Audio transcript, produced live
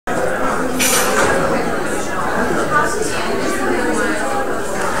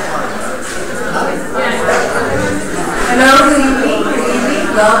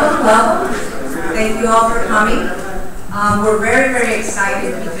coming. We're very, very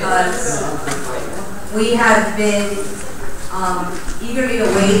excited because we have been eagerly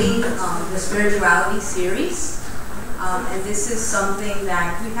awaiting the spirituality series. And this is something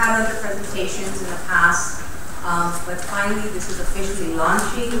that we've had other presentations in the past, but finally this is officially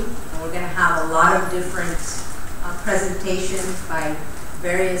launching, and we're going to have a lot of different presentations by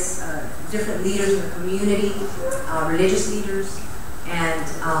various different leaders in the community, religious leaders, and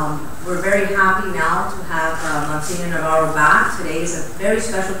we're very happy now to have Monsignor Navarro back. Today is a very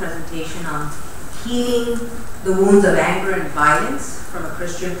special presentation on healing the wounds of anger and violence from a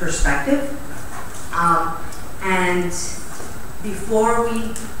Christian perspective. And before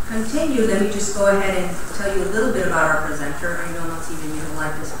we continue, let me just go ahead and tell you a little bit about our presenter. I know, Monsignor, you don't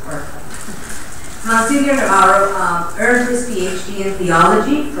like this part. Monsignor Navarro earned his PhD in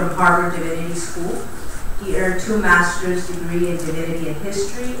theology from Harvard Divinity School. He earned 2 master's degrees in divinity and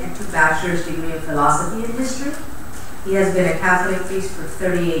history and 2 bachelor's degrees in philosophy and history. He has been a Catholic priest for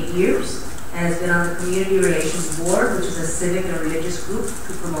 38 years and has been on the Community Relations Board, which is a civic and religious group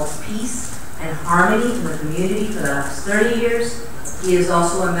to promote peace and harmony in the community for the last 30 years. He is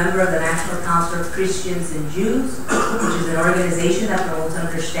also a member of the National Council of Christians and Jews, which is an organization that promotes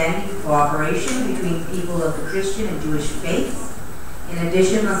understanding and cooperation between people of the Christian and Jewish faith. In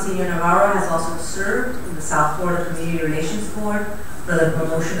addition, Monsignor Navarro has also served in the South Florida Community Relations Board for the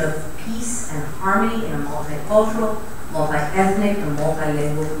promotion of peace and harmony in a multicultural, multi-ethnic, and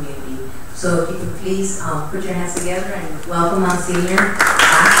multilingual community. So if you could please put your hands together and welcome Monsignor.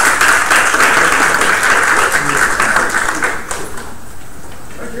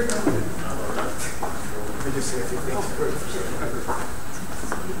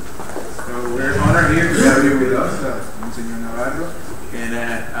 So we're honored here to have you with us, Monsignor Navarro. And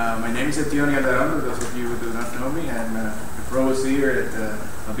my name is Etienne Aldarondo. Those of you who do not know me, I'm the provost here at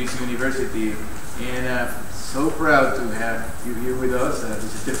Albizu University. And so proud to have you here with us.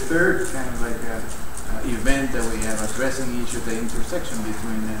 This is the third kind of like event that we have addressing each of the intersection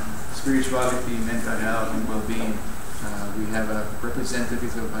between spirituality, mental health, and well-being. We have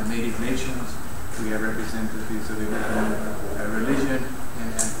representatives of Native nations. We have representatives of the religion,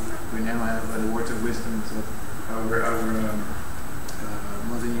 and we now have the words of wisdom of our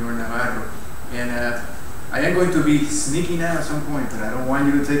Monsignor Navarro. And I am going to be sneaking out at some point, but I don't want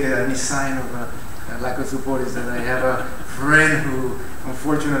you to take any sign of lack of support. Is that I have a friend who,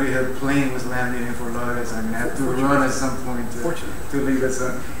 unfortunately, her plane was landing in Fort Lauderdale, so I'm going to have to run at some point to leave us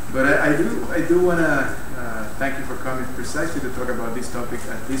on. But I do want to thank you for coming precisely to talk about this topic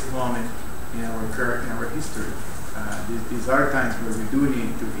at this moment in our history. These are times where we do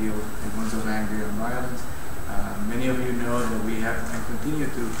need to heal the wounds of anger and violence. Many of you know that we have and continue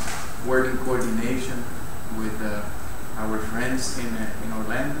to work in coordination with our friends in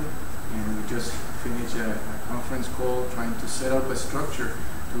Orlando, and we just finished a conference call trying to set up a structure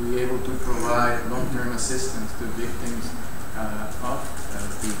to be able to provide long-term assistance to victims of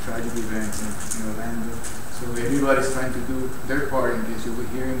the tragic events in Orlando. So everybody's trying to do their part in this. You'll be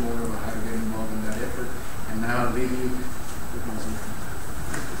hearing more about how to get involved in that effort. And now I'll leave you with Monsignor.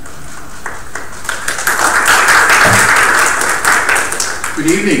 Good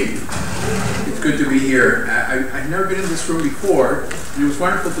evening. It's good to be here. I've never been in this room before, and it was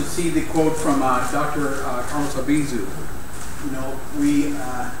wonderful to see the quote from Dr. Carlos Albizu. You know,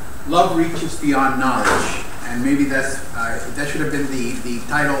 love reaches beyond knowledge, and maybe that should have been the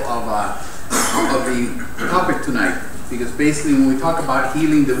title of the topic tonight, because basically when we talk about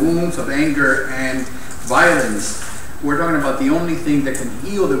healing the wounds of anger and violence, we're talking about the only thing that can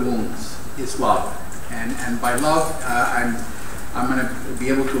heal the wounds is love, and by love, I'm going to be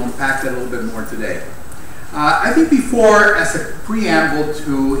able to unpack that a little bit more today. I think before, as a preamble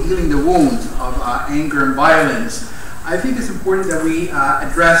to healing the wounds of anger and violence, I think it's important that we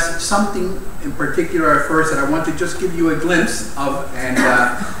address something in particular at first that I want to just give you a glimpse of,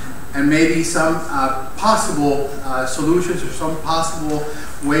 and maybe some possible solutions or some possible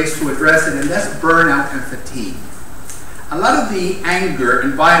ways to address it, and that's burnout and fatigue. A lot of the anger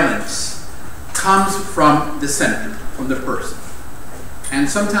and violence comes from the center, from the person. And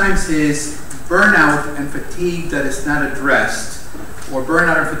sometimes it's burnout and fatigue that is not addressed, or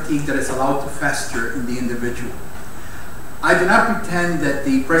burnout and fatigue that is allowed to fester in the individual. I do not pretend that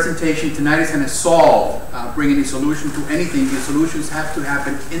the presentation tonight is going to solve, bring any solution to anything. The solutions have to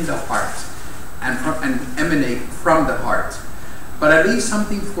happen in the heart and emanate from the heart. But at least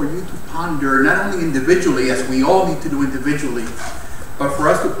something for you to ponder, not only individually, as we all need to do individually, but for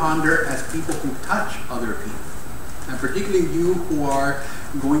us to ponder as people who touch other people. And particularly you who are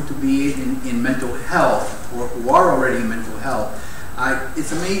going to be in mental health, or who are already in mental health,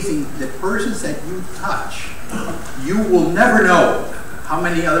 it's amazing, the persons that you touch, you will never know how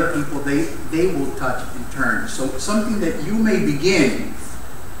many other people they will touch in turn. So something that you may begin,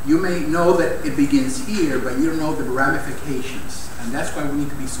 you may know that it begins here, but you don't know the ramifications. And that's why we need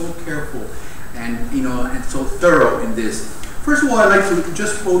to be so careful and, and so thorough in this. First of all, I'd like to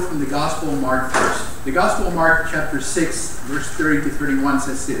just quote from the Gospel of Mark first. The Gospel of Mark chapter 6, verse 30 to 31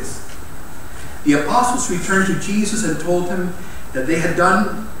 says this. The apostles returned to Jesus and told him that they had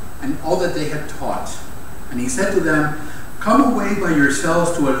done and all that they had taught. And he said to them, "Come away by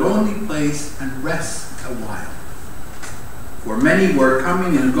yourselves to a lonely place and rest a while." For many were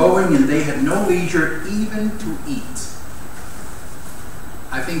coming and going, and they had no leisure even to eat.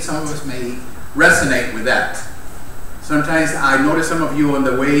 I think some of us may resonate with that. Sometimes I notice some of you on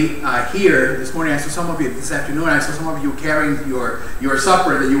the way here. This morning I saw some of you, this afternoon I saw some of you carrying your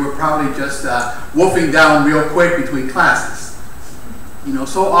supper that you were probably just wolfing down real quick between classes.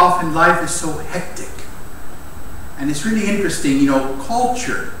 So often life is so hectic. And it's really interesting,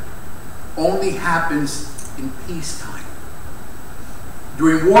 culture only happens in peacetime.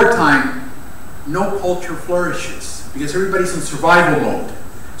 During wartime, no culture flourishes because everybody's in survival mode.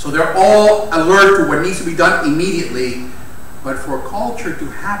 So they're all alert to what needs to be done immediately. But for culture to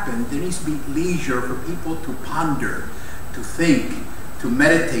happen, there needs to be leisure for people to ponder, to think, to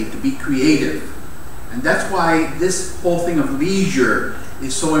meditate, to be creative. And that's why this whole thing of leisure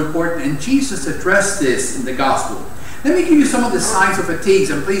is so important. And Jesus addressed this in the gospel. Let me give you some of the signs of fatigues,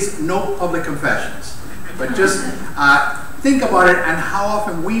 and please, no public confessions. But just think about it and how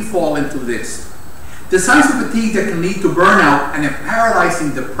often we fall into this. The signs of fatigue that can lead to burnout and a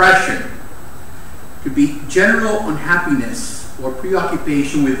paralyzing depression could be general unhappiness or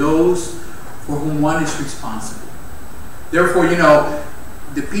preoccupation with those for whom one is responsible. Therefore,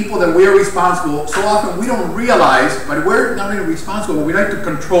 the people that we're responsible, so often we don't realize, but we're not only responsible, but we like to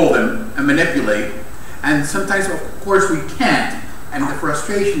control them and manipulate. And sometimes, of course, we can't, and the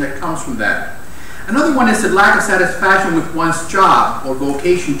frustration that comes from that. Another one is the lack of satisfaction with one's job or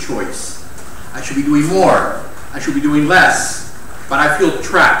vocation choice. I should be doing more. I should be doing less, but I feel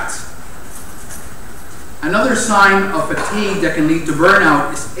trapped. Another sign of fatigue that can lead to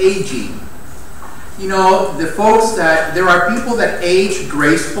burnout is aging. There are people that age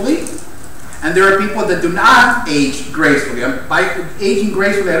gracefully, and there are people that do not age gracefully. By aging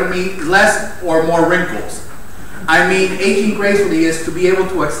gracefully, I don't mean less or more wrinkles. I mean aging gracefully is to be able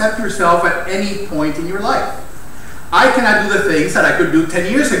to accept yourself at any point in your life. I cannot do the things that I could do 10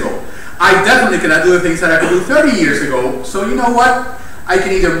 years ago. I definitely cannot do the things that I could do 30 years ago. So you know what? I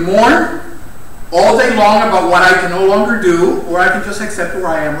can either mourn all day long about what I can no longer do, or I can just accept where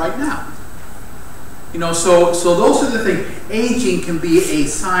I am right now. So those are the things. Aging can be a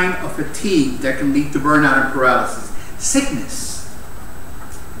sign of fatigue that can lead to burnout and paralysis. Sickness.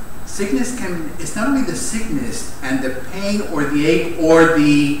 Sickness it's not only the sickness and the pain or the ache or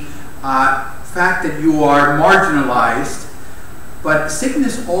the fact that you are marginalized, but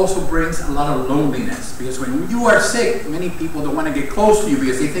sickness also brings a lot of loneliness, because when you are sick, many people don't want to get close to you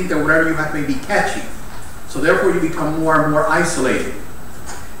because they think that whatever you have may be catchy. So therefore you become more and more isolated.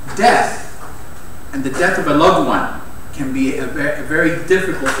 Death, and the death of a loved one, can be a very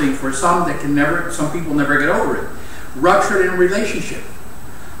difficult thing for some people never get over it. Rupture in a relationship.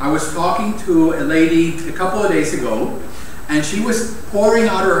 I was talking to a lady a couple of days ago, and she was pouring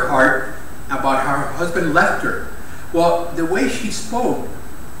out her heart about how her husband left her. Well, the way she spoke,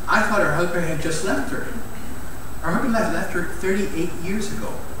 I thought her husband had just left her. Her husband left her 38 years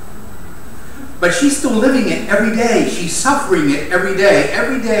ago. But she's still living it every day. She's suffering it every day.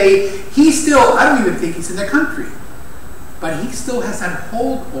 Every day, I don't even think he's in the country. But he still has that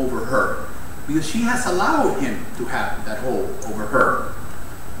hold over her, because she has allowed him to have that hold over her.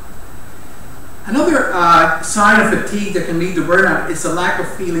 Another sign of fatigue that can lead to burnout is the lack of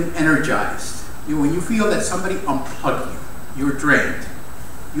feeling energized. When you feel that somebody unplugged you, you're drained.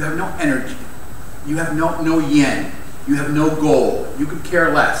 You have no energy. You have no yen. You have no goal. You could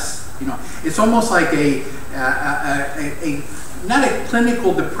care less. It's almost like not a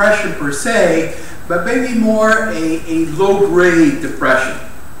clinical depression per se, but maybe more a low-grade depression.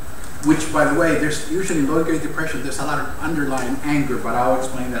 Which, by the way, there's usually in low-grade depression, there's a lot of underlying anger, but I'll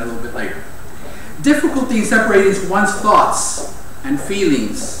explain that a little bit later. Difficulty in separating one's thoughts and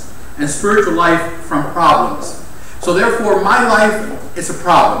feelings and spiritual life from problems. So therefore, my life is a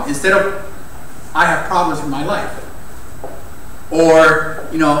problem. Instead of, I have problems in my life. Or,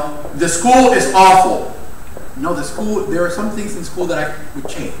 the school is awful. No, there are some things in school that I would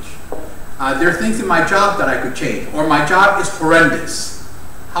change. There are things in my job that I could change. Or my job is horrendous.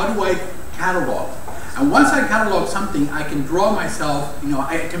 How do I catalog? And once I catalog something, I can draw myself,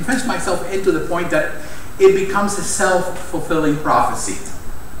 I convince myself into the point that it becomes a self-fulfilling prophecy.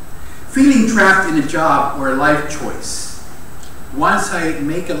 Feeling trapped in a job or a life choice. Once I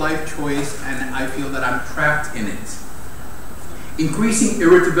make a life choice and I feel that I'm trapped in it. Increasing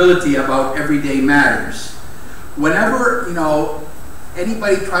irritability about everyday matters. Whenever,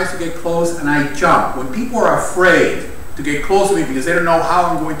 anybody tries to get close and I jump, when people are afraid to get close to me because they don't know how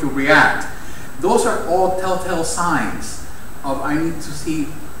I'm going to react, those are all telltale signs of I need to see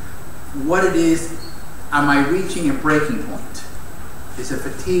what it is. Am I reaching a breaking point? Is a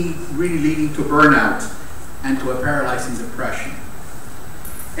fatigue really leading to burnout and to a paralyzing depression?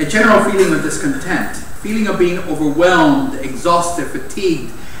 A general feeling of discontent, feeling of being overwhelmed, exhausted,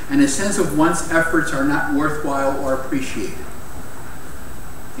 fatigued, and a sense of one's efforts are not worthwhile or appreciated.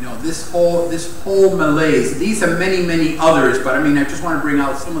 This whole malaise. These are many, many others, but I just want to bring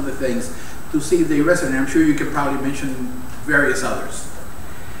out some of the things to see if they resonate. I'm sure you could probably mention various others.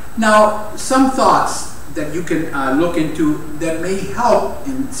 Now, some thoughts that you can look into that may help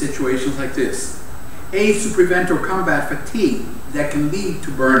in situations like this. Aids to prevent or combat fatigue that can lead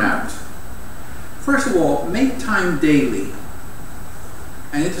to burnout. First of all, make time daily.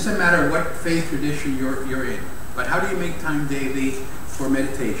 And it doesn't matter what faith tradition you're in, but how do you make time daily for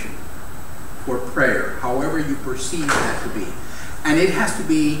meditation, for prayer, however you perceive that to be? And it has to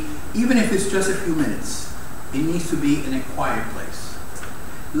be, even if it's just a few minutes, it needs to be in a quiet place.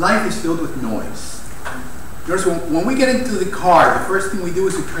 Life is filled with noise. When we get into the car, the first thing we do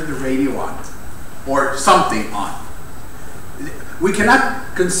is to turn the radio on, or something on. We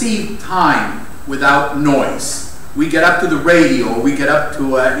cannot conceive time without noise. We get up to the radio, we get up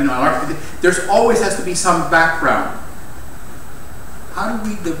to, there's always has to be some background. How do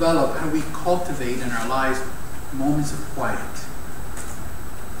we develop, how do we cultivate in our lives moments of quiet?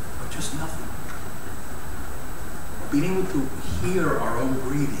 Or just nothing. Being able to hear our own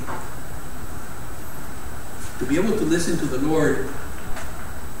breathing. To be able to listen to the Lord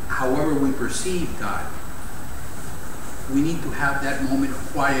however we perceive God. We need to have that moment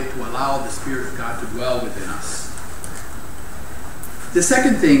of quiet to allow the Spirit of God to dwell within us. The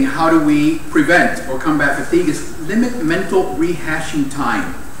second thing, how do we prevent or combat fatigue, is limit mental rehashing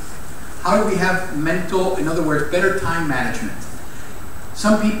time. How do we have mental, in other words, better time management?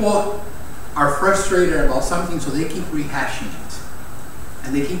 Some people are frustrated about something, so they keep rehashing it.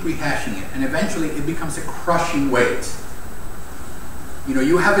 And they keep rehashing it. And eventually it becomes a crushing weight.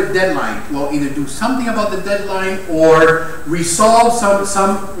 You have a deadline. Well, either do something about the deadline or resolve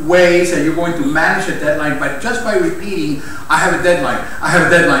some ways that you're going to manage a deadline, but just by repeating, I have a deadline, I have a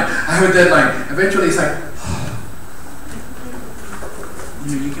deadline, I have a deadline. Eventually it's like,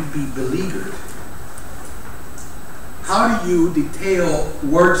 you can be beleaguered. How do you detail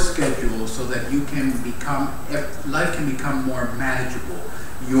work schedules so that you can life can become more manageable?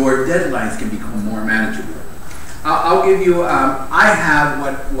 Your deadlines can become more manageable. I'll give you, I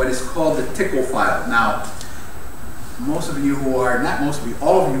have what is called the tickle file. Now, most of you who are, not most of you,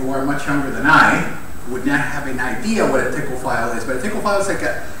 all of you who are much younger than I, would not have an idea what a tickle file is. But a tickle file is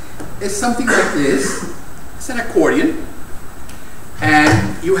it's something like this. It's an accordion.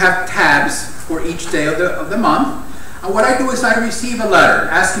 And you have tabs for each day of the month. And what I do is I receive a letter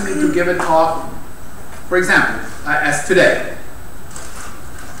asking me to give a talk, for example, as today.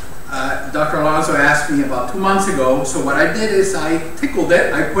 Dr. Alonso asked me about 2 months ago, so what I did is I tickled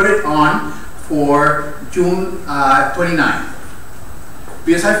it, I put it on for June 29th.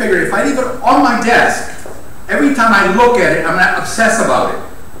 Because I figured if I leave it on my desk, every time I look at it, I'm going to obsess about it.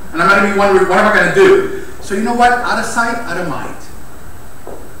 And I'm going to be wondering, what am I going to do? So you know what? Out of sight, out of mind.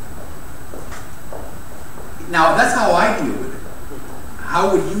 Now, that's how I deal with it.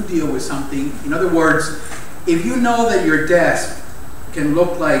 How would you deal with something? In other words, if you know that your desk can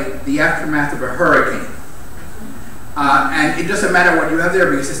look like the aftermath of a hurricane, and it doesn't matter what you have there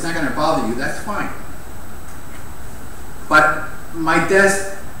because it's not going to bother you, that's fine. But my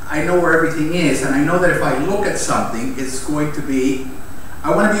desk, I know where everything is, and I know that if I look at something, it's going to be,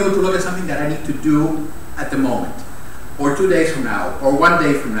 I want to be able to look at something that I need to do at the moment, or 2 days from now, or 1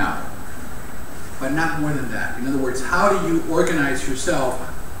 day from now. But not more than that. In other words, how do you organize yourself?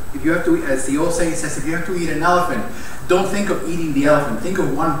 If you have to, as the old saying says, if you have to eat an elephant, don't think of eating the elephant. Think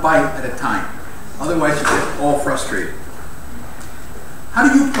of one bite at a time. Otherwise, you get all frustrated.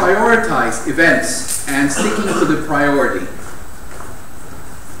 How do you prioritize events and sticking to the priority?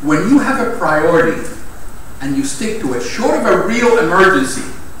 When you have a priority and you stick to it, short of a real emergency,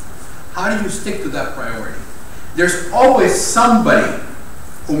 how do you stick to that priority? There's always somebody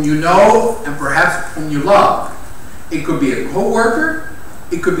whom you know and perhaps whom you love. It could be a co-worker,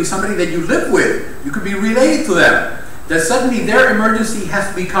 It could be somebody that you live with. You could be related to them. That suddenly their emergency has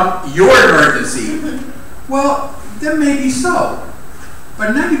to become your emergency. Well, that may be so.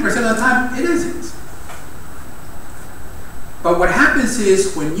 But 90% of the time, it isn't. But what happens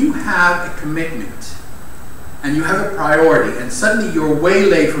is when you have a commitment and you have a priority and suddenly you're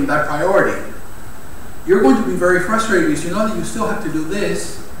waylaid from that priority, you're going to be very frustrated because you know that you still have to do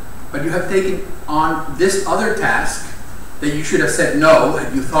this, but you have taken on this other task that you should have said no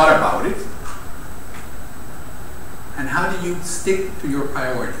had you thought about it. And how do you stick to your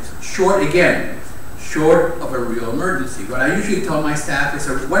priorities? Short of a real emergency. What I usually tell my staff is,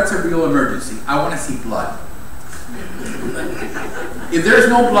 what's a real emergency? I want to see blood. If there's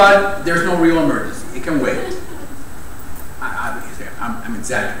no blood, there's no real emergency. It can wait. I'm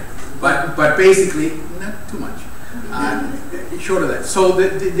exaggerating. But basically, not too much. Short of that. So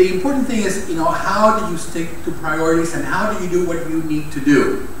the important thing is, how do you stick to priorities and how do you do what you need to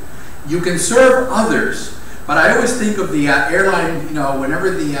do? You can serve others, but I always think of the airline,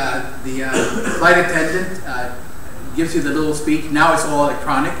 whenever the flight attendant gives you the little speech, now it's all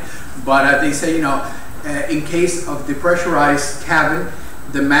electronic, but they say, in case of depressurized cabin,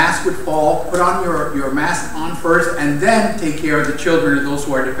 the mask would fall, put on your mask on first, and then take care of the children and those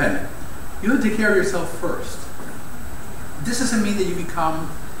who are dependent. You have to take care of yourself first. This doesn't mean that you become,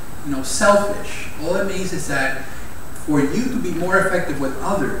 selfish. All it means is that for you to be more effective with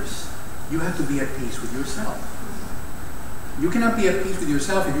others, you have to be at peace with yourself. You cannot be at peace with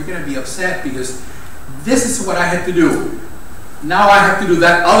yourself if you're going to be upset because this is what I had to do. Now I have to do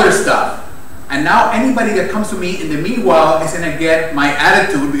that other stuff. And now anybody that comes to me in the meanwhile is going to get my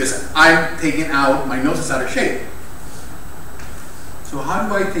attitude because I'm taking out, my nose is out of shape. So how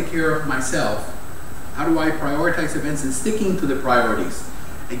do I take care of myself? How do I prioritize events and sticking to the priorities?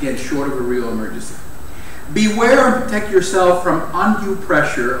 Again, short of a real emergency. Beware and protect yourself from undue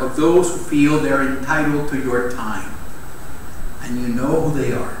pressure of those who feel they're entitled to your time. And you know who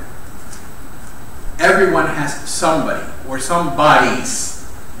they are. Everyone has somebody or some bodies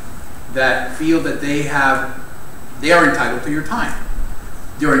that feel that they are entitled to your time.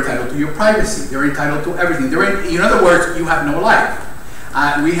 They're entitled to your privacy. They're entitled to everything. In other words, you have no life.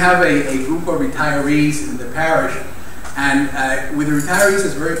 We have a group of retirees in the parish, and with the retirees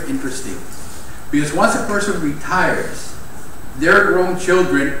it's very interesting. Because once a person retires, their grown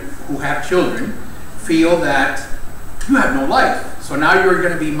children who have children feel that you have no life. So now you're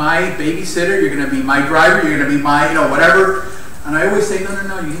going to be my babysitter, you're going to be my driver, you're going to be my, whatever. And I always say,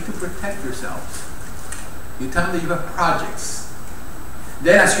 no, you need to protect yourselves. You tell them that you have projects.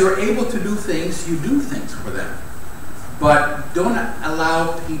 Then as you're able to do things, you do things for them. But don't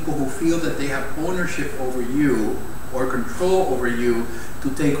allow people who feel that they have ownership over you or control over you to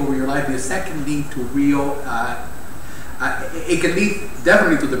take over your life, because that can lead to real, it can lead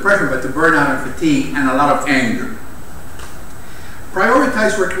definitely to depression, but to burnout and fatigue and a lot of anger.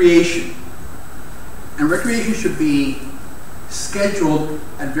 Prioritize recreation. And recreation should be scheduled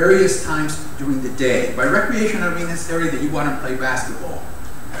at various times during the day. By recreation, I don't mean necessarily that you want to play basketball.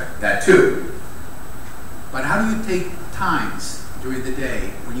 That too. But how do you take times during the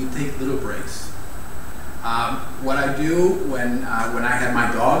day when you take little breaks? What I do when I had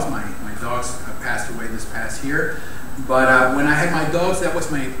my dogs, my dogs passed away this past year, but when I had my dogs, that was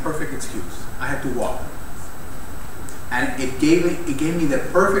my perfect excuse. I had to walk. And it gave me the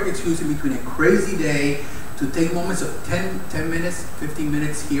perfect excuse in between a crazy day to take moments of 10 minutes, 15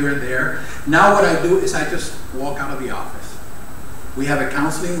 minutes here and there. Now what I do is I just walk out of the office. We have a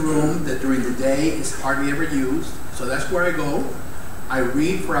counseling room that during the day is hardly ever used, so that's where I go. I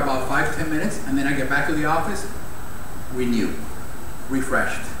read for about 5-10 minutes, and then I get back to the office, renewed,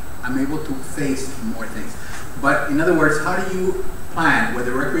 refreshed. I'm able to face more things. But in other words, how do you plan,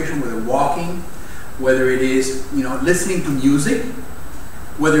 whether recreation, whether walking, whether it is listening to music,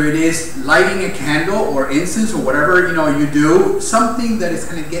 whether it is lighting a candle or incense or whatever you do, something that is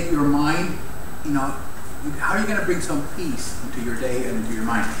going to get your mind, how are you going to bring some peace into your day and into your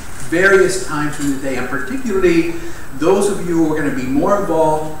mind? Various times during the day, and particularly those of you who are going to be more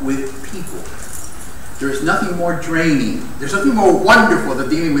involved with people. There's nothing more draining. There's nothing more wonderful than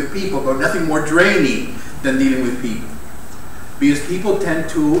dealing with people, but nothing more draining than dealing with people. Because people tend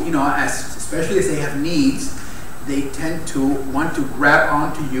to, especially as they have needs, they tend to want to grab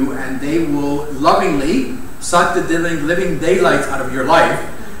onto you, and they will lovingly suck the living daylights out of your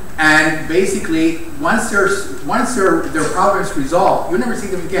life. And basically, once their problems resolved, you never see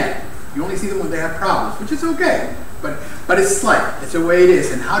them again. You only see them when they have problems, which is okay. But it's slight. It's the way it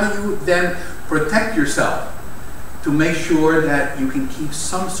is. And how do you then protect yourself to make sure that you can keep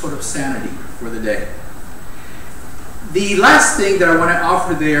some sort of sanity for the day? The last thing that I want to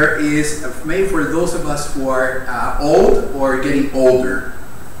offer there is maybe for those of us who are old or getting older,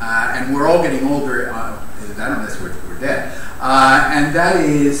 and we're all getting older, not unless we're dead, and that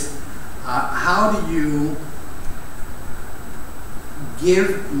is how do you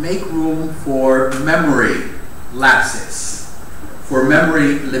make room for memory lapses, for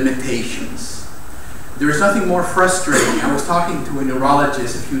memory limitations. There's nothing more frustrating. I was talking to a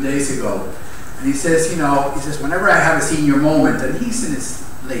neurologist a few days ago, and he says, whenever I have a senior moment, and he's in his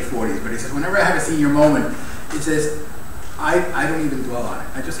late 40s, but he says, whenever I have a senior moment, he says, I don't even dwell on it.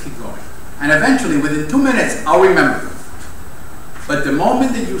 I just keep going. And eventually, within 2 minutes, I'll remember. But the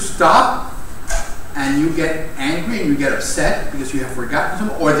moment that you stop and you get angry and you get upset because you have forgotten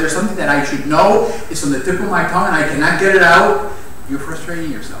something, or there's something that I should know, it's on the tip of my tongue and I cannot get it out, you're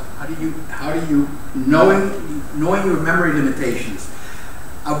frustrating yourself. How do you knowing your memory limitations,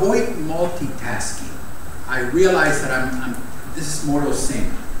 avoid multitasking. I realize that this is mortal sin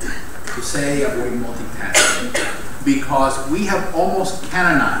to say avoid multitasking, because we have almost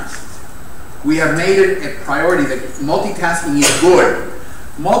canonized. We have made it a priority that multitasking is good.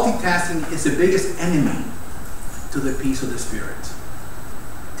 Multitasking is the biggest enemy to the peace of the spirit,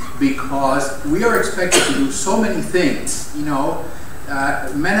 because we are expected to do so many things.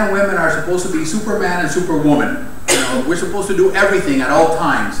 Men and women are supposed to be Superman and Superwoman. We're supposed to do everything at all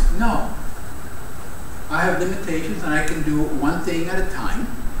times. No. I have limitations and I can do one thing at a time.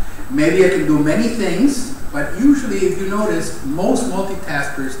 Maybe I can do many things, but usually, if you notice, most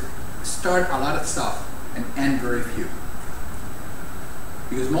multitaskers start a lot of stuff and end very few.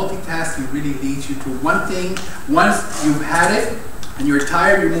 Because multitasking really leads you to one thing. Once you've had it and you're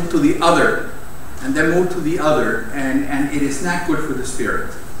tired, you move to the other, and then move to the other, and it is not good for the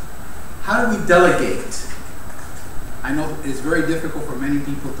spirit. How do we delegate? I know it's very difficult for many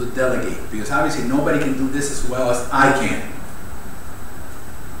people to delegate, because obviously nobody can do this as well as I can.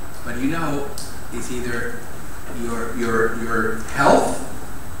 But it's either your health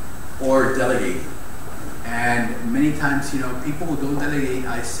or delegating. And many times, people who don't delegate,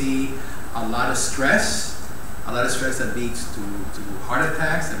 I see a lot of stress that leads to heart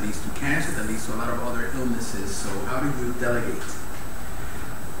attacks, that leads to cancer, that leads to a lot of other illnesses. So how do you delegate?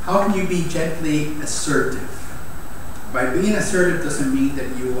 How can you be gently assertive? By being assertive doesn't mean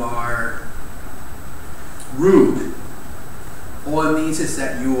that you are rude. All it means is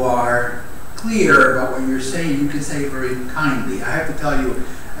that you are clear about what you're saying. You can say very kindly. I have to tell you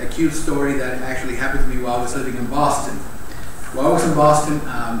a cute story that actually happened to me while I was living in Boston. While I was in Boston,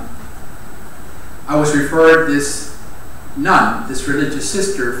 I was referred this nun, this religious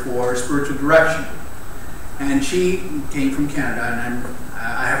sister, for spiritual direction. And she came from Canada, and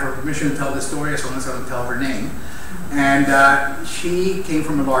I have her permission to tell this story as long as I don't tell her name. And she came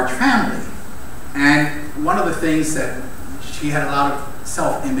from a large family. And one of the things that she had a lot of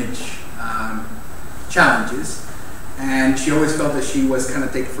self-image challenges, and she always felt that she was kind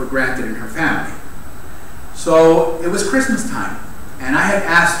of taken for granted in her family. So it was Christmas time, and I had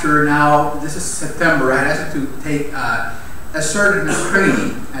asked her, now this is September, I had asked her to take assertiveness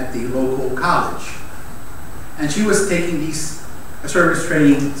training at the local college. And she was taking these assertiveness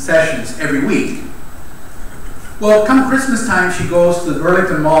training sessions every week. Well, come Christmas time, she goes to the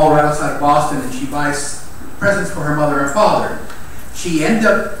Burlington Mall right outside of Boston, and she buys presents for her mother and father. She ended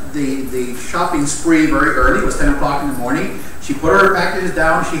up the shopping spree very early. It was 10 o'clock in the morning. She put her packages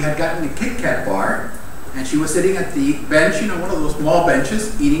down. She had gotten a Kit Kat bar, and she was sitting at the bench, one of those small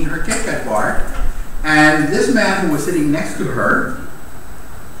benches, eating her Kit Kat bar. And this man who was sitting next to her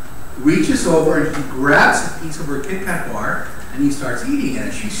reaches over and he grabs a piece of her Kit Kat bar and he starts eating it,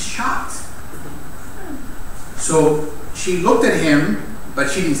 and she's shocked. So she looked at him, but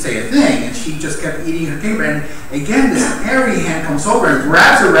she didn't say a thing, and she just kept eating her Kit Kat. And again, this hairy hand comes over and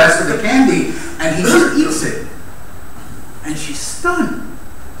grabs the rest of the candy, and he just eats it. And she's stunned.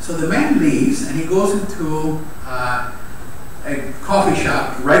 So the man leaves, and he goes into a coffee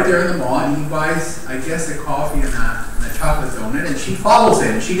shop right there in the mall, and he buys, I guess, a coffee and a chocolate donut, and she follows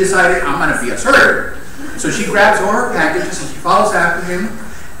him. She decided, I'm going to be assertive. So she grabs all her packages, and she follows after him,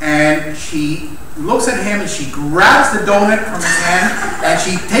 and she looks at him, and she grabs the donut from his hand, and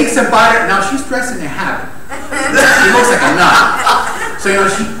she takes a bite. Now, she's dressed in a habit. She looks like a nun. So,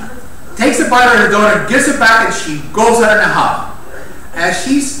 she takes a bite of the donut, gives it back, and she goes out in a huff. As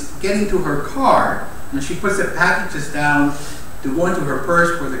she's getting to her car, and she puts the packages down to go into her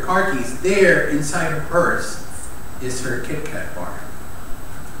purse for the car keys, there, inside her purse, is her Kit Kat bar.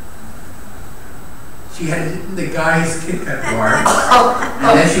 She had eaten the guy's Kit Kat bar,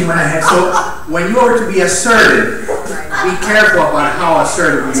 and then she went ahead. So when you are to be assertive, be careful about how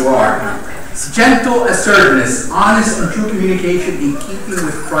assertive you are. Gentle assertiveness, honest and true communication in keeping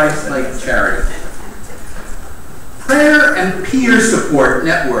with Christ-like charity. Prayer and peer support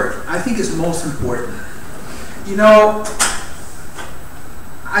network, I think, is most important. You know,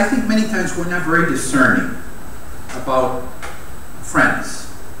 I think many times we're not very discerning about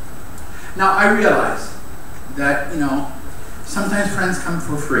friends. Now, I realize that, you know, sometimes friends come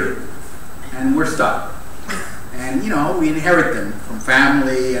for free, and we're stuck. And, you know, we inherit them from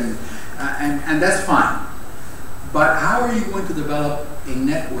family, and that's fine. But how are you going to develop a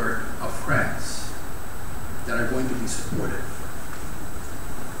network of friends that are going to be supportive?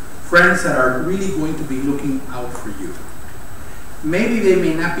 Friends that are really going to be looking out for you. Maybe they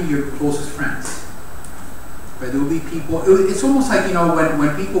may not be your closest friends, but there will be people. It's almost like, you know,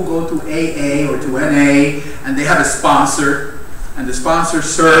 when people go to AA or to NA and they have a sponsor, and the sponsor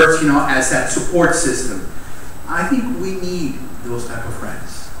serves, you know, as that support system. I think we need those type of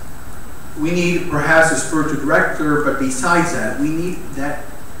friends. We need perhaps a spiritual director, but besides that, we need that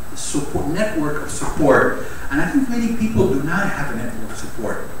support network of support. And I think many people do not have a network of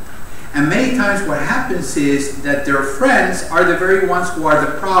support. And many times what happens is that their friends are the very ones who are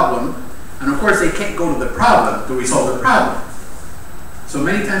the problem, and of course they can't go to the problem to resolve the problem. So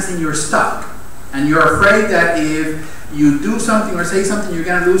many times then you're stuck, and you're afraid that if you do something or say something, you're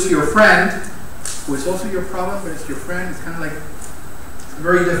going to lose your friend, who is also your problem, but it's your friend. It's kind of like a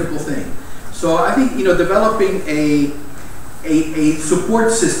very difficult thing. So I think, you know, developing a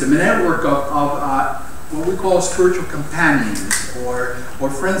support system, a network of what we call spiritual companions, or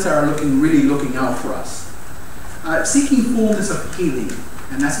friends that are really looking out for us. Seeking fullness of healing,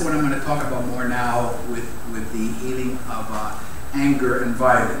 and that's what I'm going to talk about more now with the healing of anger and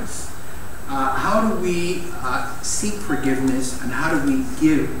violence. How do we seek forgiveness, and how do we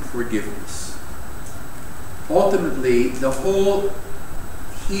give forgiveness? Ultimately, the whole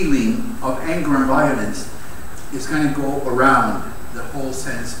healing of anger and violence is going to go around the whole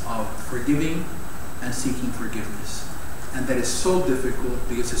sense of forgiving and seeking forgiveness. And that is so difficult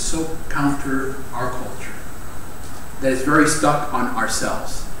because it's so counter our culture. That is very stuck on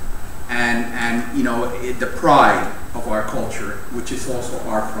ourselves. And you know, the pride of our culture, which is also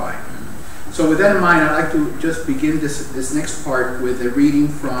our pride. So with that in mind, I'd like to just begin this next part with a reading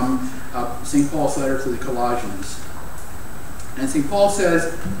from St. Paul's letter to the Colossians. And St. Paul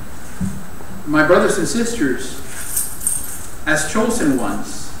says, "My brothers and sisters, as chosen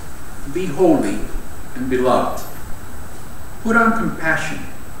ones, be holy and beloved. Put on compassion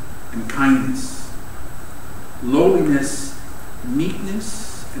and kindness, lowliness,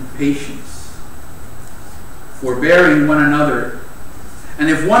 meekness, and patience, forbearing one another, and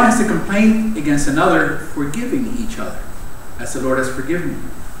if one has a complaint against another, forgiving each other, as the Lord has forgiven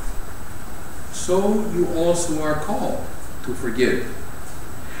you. So you also are called to forgive.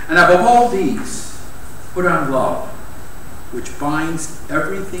 And above all these, put on love, which binds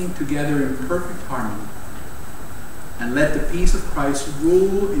everything together in perfect harmony. And let the peace of Christ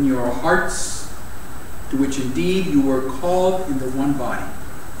rule in your hearts, to which indeed you were called in the one body.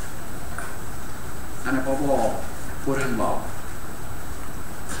 And above all, put on love."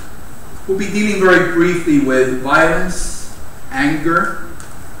 We'll be dealing very briefly with violence, anger,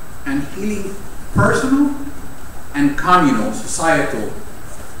 and healing personal and communal, societal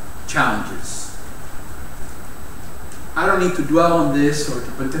challenges. I don't need to dwell on this or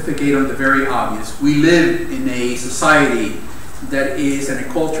to pontificate on the very obvious. We live in a society that is, and a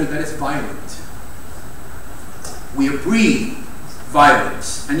culture that is violent. We breed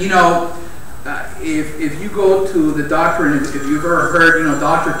violence. And you know, if you go to the doctor, and if you've ever heard, you know,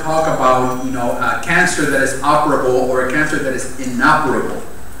 doctor talk about, you know, cancer that is operable or a cancer that is inoperable.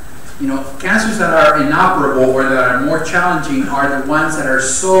 You know, cancers that are inoperable or that are more challenging are the ones that are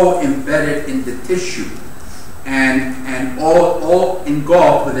so embedded in the tissue and all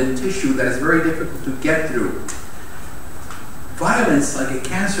engulfed within tissue that is very difficult to get through. Violence, like a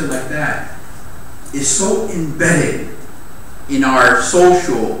cancer like that, is so embedded in our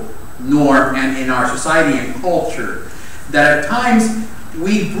social norm and in our society and culture that at times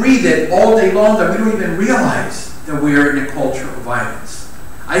we breathe it all day long that we don't even realize that we are in a culture of violence.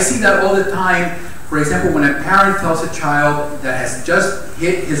 I see that all the time. For example, when a parent tells a child that has just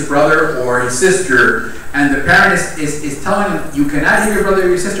hit his brother or his sister, and the parent is telling him, you cannot hit your brother or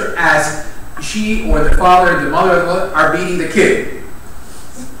your sister, as she or the father, the mother are beating the kid.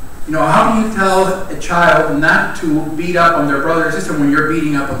 You know, how do you tell a child not to beat up on their brother or sister when you're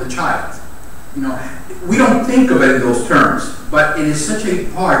beating up on the child? You know, we don't think of it in those terms, but it is such a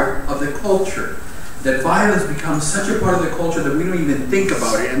part of the culture that violence becomes such a part of the culture that we don't even think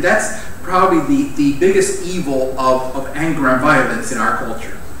about it. And that's probably the biggest evil of anger and violence in our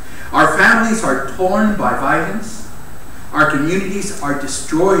culture. Our families are torn by violence. Our communities are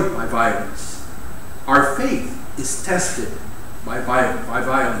destroyed by violence. Our faith is tested by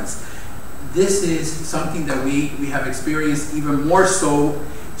violence. This is something that we have experienced even more so,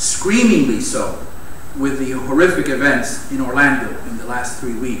 screamingly so, with the horrific events in Orlando in the last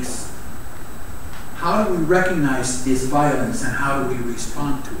 3 weeks. How do we recognize this violence and how do we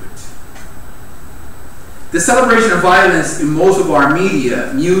respond to it? The celebration of violence in most of our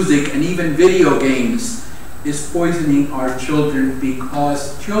media, music, and even video games is poisoning our children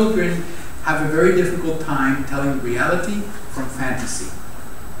because children have a very difficult time telling reality from fantasy.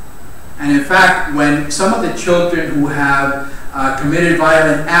 And in fact, when some of the children who have committed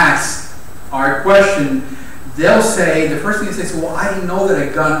violent acts are questioned, they'll say, the first thing they say is, well, I didn't know that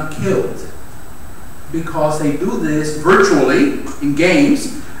a gun killed. Because they do this virtually in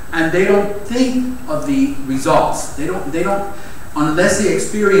games, and they don't think of the results. They don't, unless they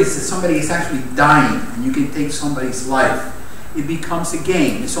experience that somebody is actually dying and you can take somebody's life. It becomes a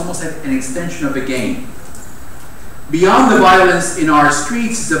game. It's almost like an extension of a game. Beyond the violence in our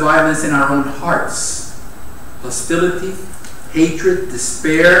streets is the violence in our own hearts. Hostility, hatred,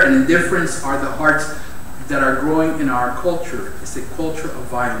 despair, and indifference are the hearts that are growing in our culture. It's a culture of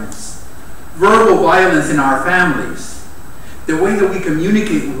violence. Verbal violence in our families. The way that we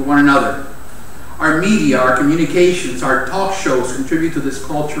communicate with one another. Our media, our communications, our talk shows contribute to this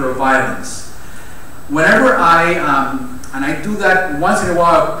culture of violence. Whenever and I do that once in a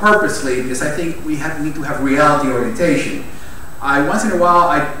while purposely because I think we need to have reality orientation. Once in a while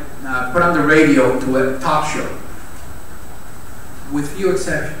I put on the radio to a talk show, with few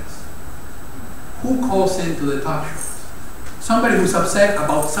exceptions. Who calls into the talk show? Somebody who's upset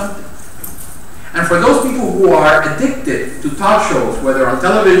about something. And for those people who are addicted to talk shows, whether on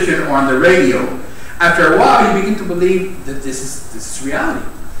television or on the radio, after a while you begin to believe that this is reality.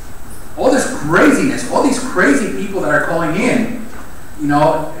 All this craziness, all these crazy people that are calling in, you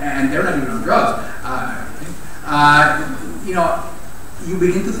know, and they're not even on drugs, you know, you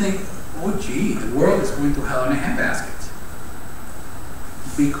begin to think, oh gee, the world is going to hell in a handbasket.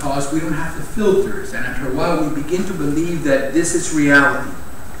 Because we don't have the filters, and after a while we begin to believe that this is reality.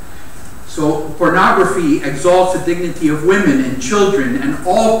 So pornography exalts the dignity of women and children and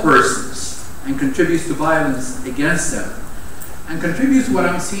all persons and contributes to violence against them. And contributes to what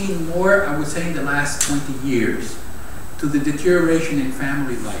I'm seeing more, I would say, in the last 20 years, to the deterioration in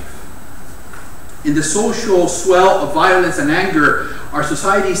family life. In the social swell of violence and anger, our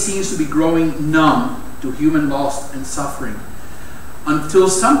society seems to be growing numb to human loss and suffering. Until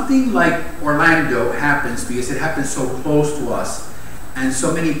something like Orlando happens, because it happens so close to us, and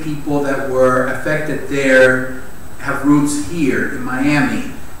so many people that were affected there have roots here in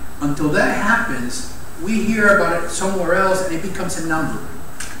Miami. Until that happens, we hear about it somewhere else and it becomes a number.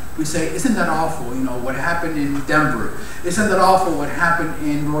 We say, isn't that awful, you know, what happened in Denver? Isn't that awful what happened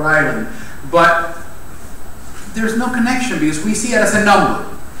in Rhode Island? But there's no connection because we see it as a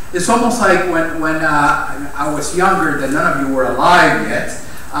number. It's almost like when I was younger, that none of you were alive yet,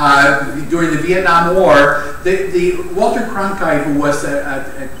 during the Vietnam War, the Walter Cronkite, who was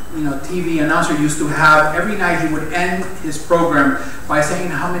a TV announcer, used to have, every night he would end his program by saying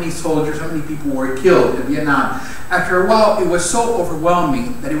how many soldiers, how many people were killed in Vietnam. After a while, it was so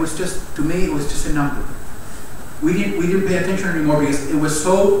overwhelming that it was just, to me, it was just a number. We didn't pay attention anymore because it was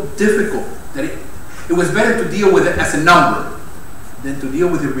so difficult that it was better to deal with it as a number than to deal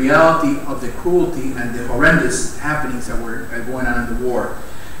with the reality of the cruelty and the horrendous happenings that were going on in the war.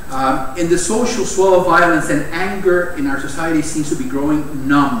 In the social swell of violence and anger in our society seems to be growing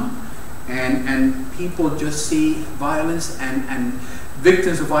numb, and people just see violence and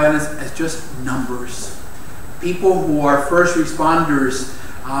victims of violence as just numbers. People who are first responders,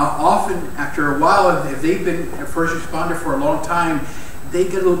 often after a while, if they've been a first responder for a long time, they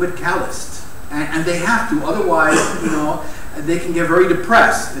get a little bit calloused, and they have to. Otherwise, you know, they can get very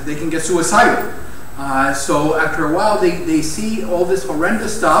depressed. They can get suicidal. So after a while, they see all this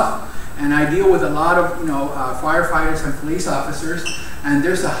horrendous stuff, and I deal with a lot of firefighters and police officers, and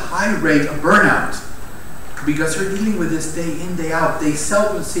there's a high rate of burnout because they're dealing with this day in, day out. They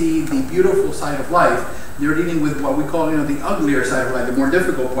seldom see the beautiful side of life. They're dealing with what we call the uglier side of life, the more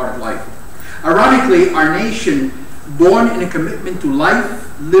difficult part of life. Ironically, our nation, born in a commitment to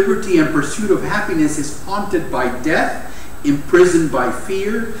life, liberty, and pursuit of happiness, is haunted by death, imprisoned by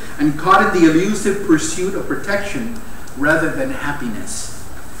fear, and caught in the elusive pursuit of protection rather than happiness.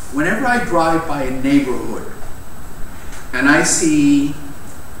 Whenever I drive by a neighborhood and I see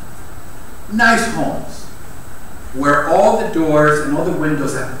nice homes where all the doors and all the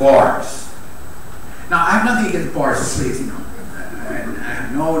windows have bars. Now, I have nothing against bars, please, I have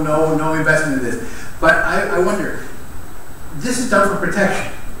land. No investment in this. But I wonder, this is done for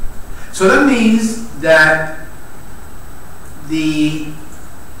protection. So that means that the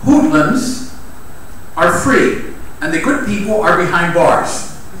hoodlums are free and the good people are behind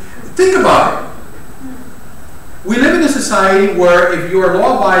bars. Think about it. We live in a society where if you are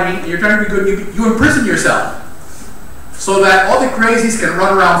law-abiding and you're trying to be good, you imprison yourself so that all the crazies can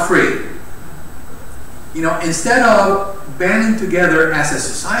run around free. You know, instead of banding together as a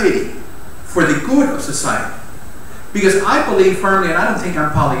society for the good of society. Because I believe firmly, and I don't think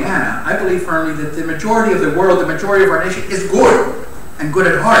I'm Pollyanna, I believe firmly that the majority of the world, the majority of our nation is good and good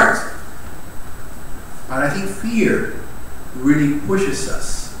at heart. But I think fear really pushes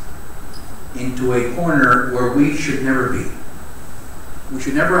us into a corner where we should never be. We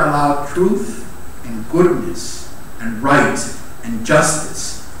should never allow truth and goodness and right and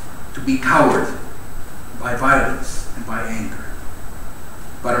justice to be cowered by violence and by anger.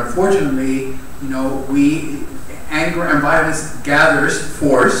 But unfortunately, you know, anger and violence gathers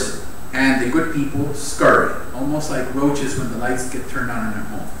force, and the good people scurry, almost like roaches when the lights get turned on in their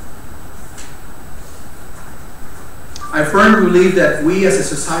home. I firmly believe that we as a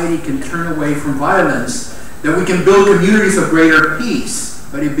society can turn away from violence, that we can build communities of greater peace,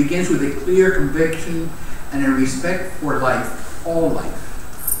 but it begins with a clear conviction and a respect for life, all life.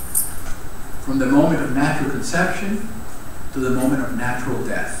 From the moment of natural conception to the moment of natural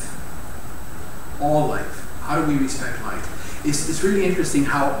death. All life. How do we respect life? It's really interesting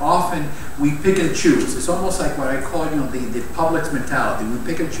how often we pick and choose. It's almost like what I call, you know, the Publix mentality. We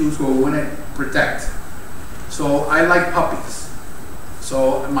pick and choose who we want to protect. So I like puppies.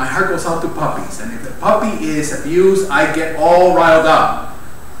 So my heart goes out to puppies. And if a puppy is abused, I get all riled up.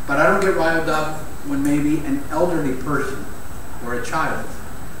 But I don't get riled up when maybe an elderly person or a child,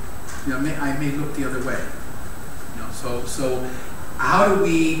 you know, I may look the other way. You know, so how do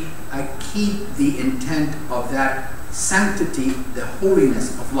we keep the intent of that sanctity, the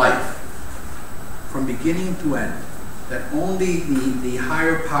holiness of life, from beginning to end? That only the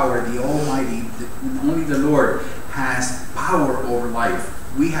higher power, the Almighty, only the Lord has power over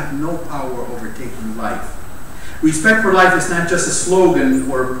life. We have no power over taking life. Respect for life is not just a slogan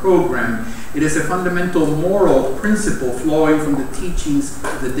or a program. It is a fundamental moral principle flowing from the teachings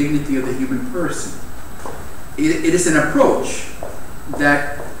of the dignity of the human person. It is an approach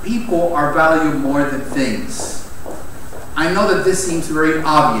that people are valued more than things. I know that this seems very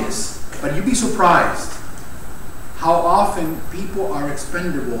obvious, but you'd be surprised how often people are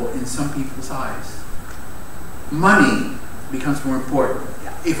expendable in some people's eyes. Money becomes more important.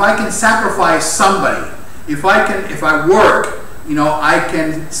 If I can sacrifice somebody, if I work, you know, I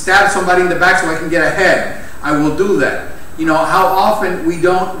can stab somebody in the back so I can get ahead, I will do that. You know, how often we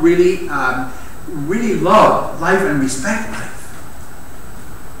don't really love life and respect life.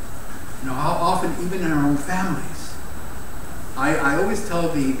 You know, how often even in our own families. I always tell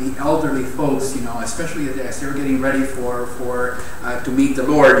the elderly folks, you know, especially as they're getting ready to meet the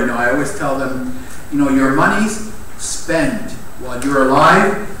Lord, you know, I always tell them, you know, your money's spend while you're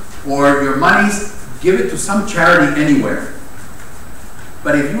alive, or your money's give it to some charity anywhere.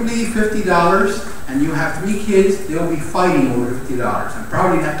 But if you leave $50 and you have 3 kids, they'll be fighting over $50 and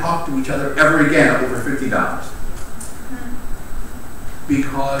probably not talk to each other ever again over $50.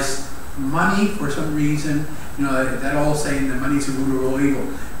 Because money, for some reason, you know, that old saying that money is the root of all evil.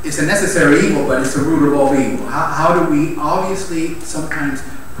 It's a necessary evil, but it's the root of all evil. How do we obviously sometimes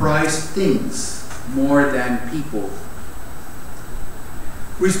prize things more than people?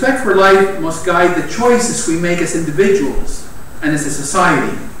 Respect for life must guide the choices we make as individuals and as a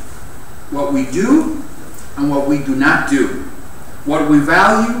society. What we do and what we do not do. What we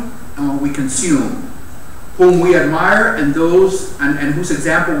value and what we consume. Whom we admire and whose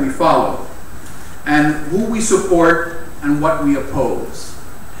example we follow. And who we support and what we oppose.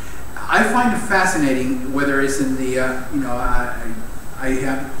 I find it fascinating, whether it's in the, you know, I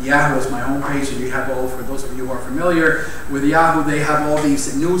have Yahoo as my homepage, and you have all, for those of you who are familiar with Yahoo, they have all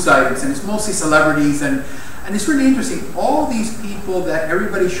these news items, and it's mostly celebrities, and it's really interesting. All these people that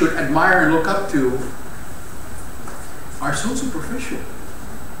everybody should admire and look up to are so superficial.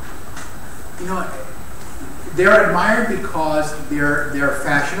 You know, they're admired because they're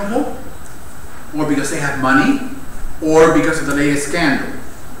fashionable, or because they have money, or because of the latest scandal.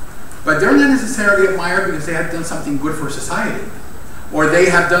 But they're not necessarily admired because they have done something good for society, or they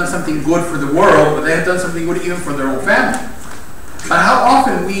have done something good for the world, or they have done something good even for their own family. But how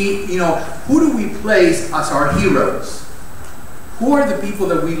often you know, who do we place as our heroes? Who are the people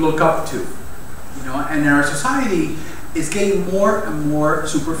that we look up to? You know, and our society is getting more and more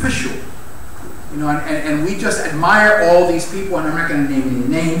superficial. You know, and we just admire all these people, and I'm not going to name any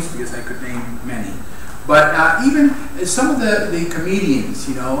names because I could name many. But even some of the comedians,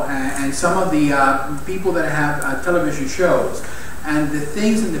 you know, and some of the people that have television shows, and the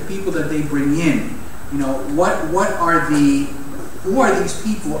things and the people that they bring in, you know, who are these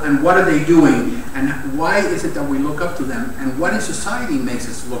people, and what are they doing, and why is it that we look up to them, and what in society makes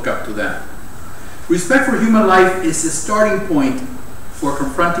us look up to them? Respect for human life is the starting point for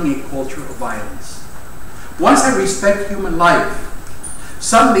confronting a culture of violence. Once I respect human life,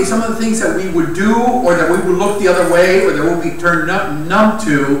 suddenly some of the things that we would do, or that we would look the other way, or that we would be turned numb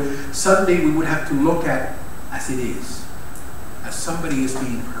to, suddenly we would have to look at as it is, as somebody is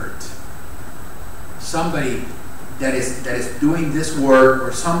being hurt, somebody that is doing this work,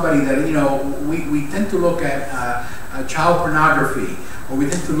 or somebody that, you know, we tend to look at child pornography, or we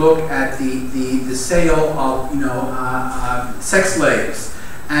tend to look at the sale of, you know, sex slaves,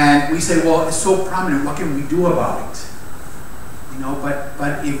 and we say, well, it's so prominent, what can we do about it? You know,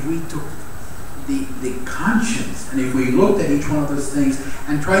 but if we took the conscience, and if we looked at each one of those things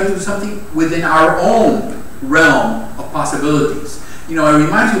and tried to do something within our own realm of possibilities. You know, it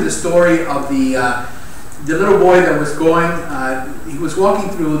reminds me of the story of the little boy that was going, he was walking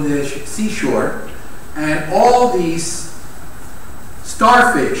through the seashore, and all these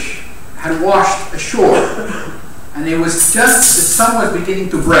starfish had washed ashore, and it was just, the sun was beginning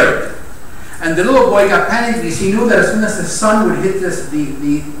to break. And the little boy got panicked because he knew that as soon as the sun would hit the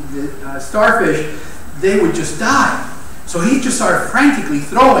starfish, they would just die. So he just started frantically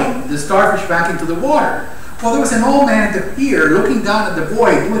throwing the starfish back into the water. Well, there was an old man at the pier looking down at the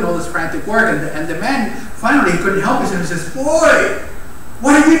boy doing all this frantic work, and the man finally couldn't help himself. He says, "Boy,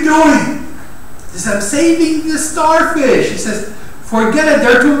 what are you doing?" He says, "I'm saving the starfish." He says, "Forget it,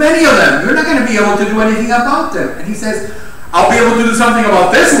 there are too many of them. You're not going to be able to do anything about them." And he says, "I'll be able to do something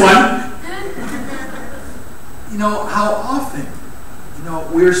about this one." You know, how often, you know,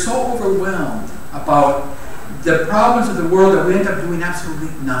 we're so overwhelmed about the problems of the world that we end up doing absolutely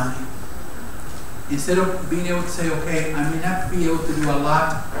nothing. Instead of being able to say, okay, I may not be able to do a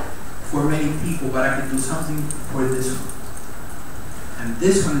lot for many people, but I can do something for this one. And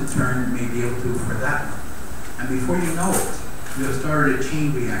this one in turn may be able to do for that one. And before you know it, you have started a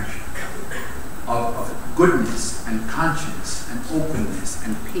chain reaction of goodness and conscience and openness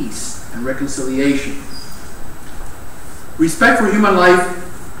and peace and reconciliation. Respect for human life,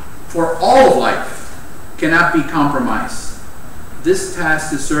 for all of life, cannot be compromised. This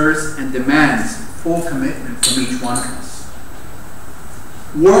task deserves and demands full commitment from each one of us.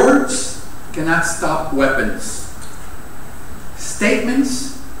 Words cannot stop weapons.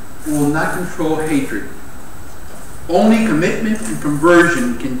 Statements will not control hatred. Only commitment and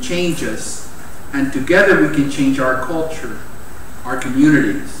conversion can change us, and together we can change our culture, our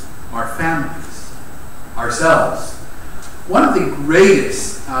communities, our families, ourselves. One of the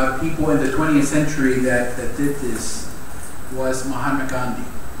greatest people in the 20th century that did this was Mahatma Gandhi.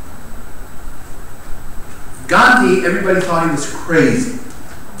 Gandhi, everybody thought he was crazy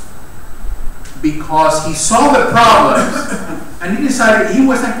because he saw the problems and he decided he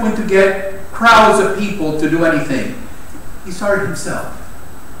was not going to get crowds of people to do anything. He started himself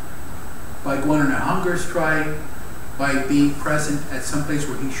by going on a hunger strike, by being present at some place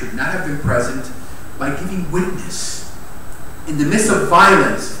where he should not have been present, by giving witness in the midst of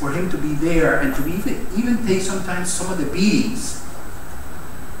violence, for him to be there and to even take sometimes some of the beatings,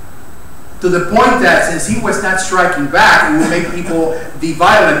 to the point that since he was not striking back, it would make people be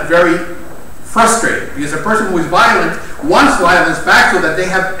violent very frustrated, because a person who is violent wants violence back so that they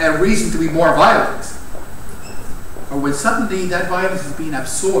have a reason to be more violent. Or when suddenly that violence is being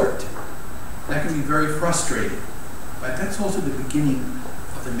absorbed, that can be very frustrating. But that's also the beginning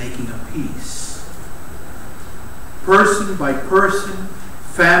of the making of peace. Person by person,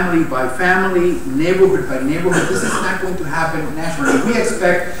 family by family, neighborhood by neighborhood. This is not going to happen nationally. If we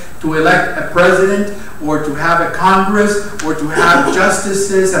expect to elect a president, or to have a Congress, or to have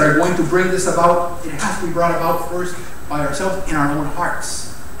justices that are going to bring this about, it has to be brought about first by ourselves in our own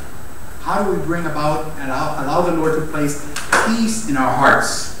hearts. How do we bring about and allow the Lord to place peace in our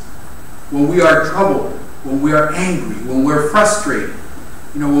hearts when we are troubled, when we are angry, when we're frustrated,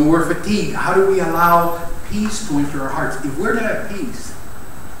 when we're fatigued? How do we allow peace to enter our hearts? If we're not at peace,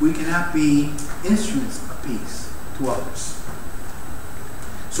 we cannot be instruments of peace to others.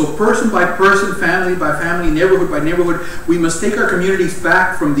 So person by person, family by family, neighborhood by neighborhood, we must take our communities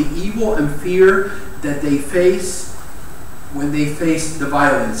back from the evil and fear that they face when they face the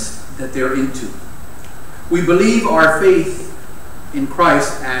violence that they're into. We believe our faith in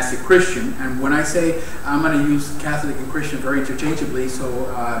Christ as a Christian, and when I say, I'm going to use Catholic and Christian very interchangeably, so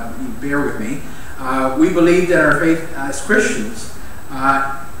bear with me. We believe that our faith as Christians,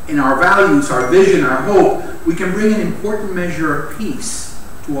 in our values, our vision, our hope, we can bring an important measure of peace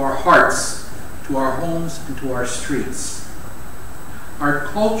to our hearts, to our homes, and to our streets. Our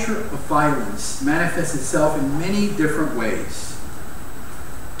culture of violence manifests itself in many different ways.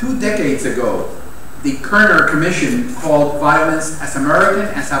 2 decades ago, the Kerner Commission called violence as American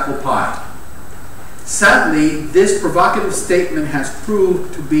as apple pie. Sadly, this provocative statement has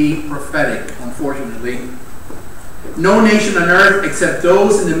proved to be prophetic, unfortunately. No nation on earth, except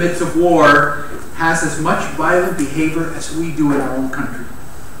those in the midst of war, has as much violent behavior as we do in our own country,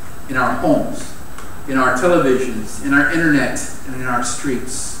 in our homes, in our televisions, in our internet, and in our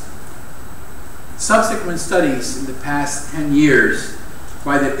streets. Subsequent studies in the past 10 years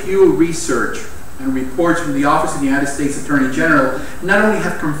by the Pew Research and reports from the Office of the United States Attorney General not only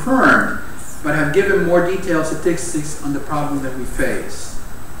have confirmed, but have given more detailed statistics on the problem that we face.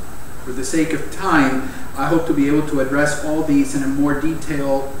 For the sake of time, I hope to be able to address all these in a more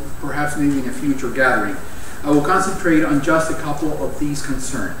detail, perhaps maybe in a future gathering. I will concentrate on just a couple of these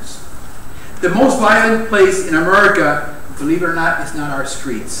concerns. The most violent place in America, believe it or not, is not our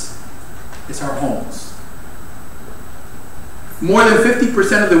streets. It's our homes. More than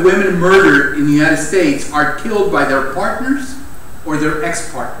 50% of the women murdered in the United States are killed by their partners or their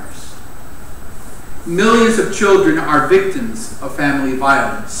ex-partners. Millions of children are victims of family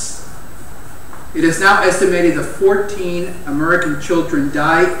violence. It is now estimated that 14 American children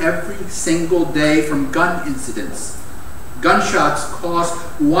die every single day from gun incidents. Gunshots cause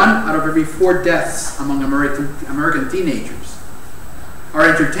 1 out of every 4 deaths among American teenagers. Our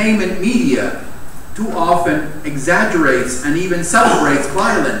entertainment media too often exaggerates and even celebrates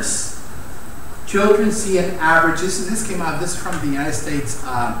violence. Children see an average, this came out, this is from the United States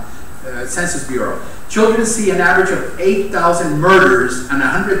Census Bureau. Children see an average of 8,000 murders and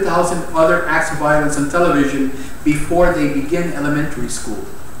 100,000 other acts of violence on television before they begin elementary school.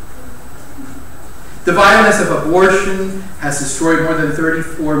 The violence of abortion has destroyed more than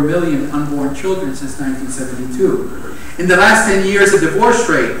 34 million unborn children since 1972. In the last 10 years, the divorce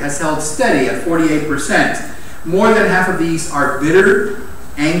rate has held steady at 48%. More than half of these are bitter,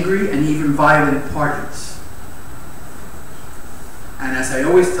 angry, and even violent parties. And as I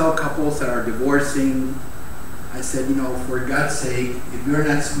always tell couples that are divorcing, I said, you know, for God's sake, if you're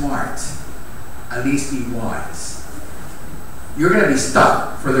not smart, at least be wise. You're going to be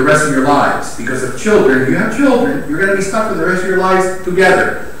stuck for the rest of your lives because of children. If you have children, you're going to be stuck for the rest of your lives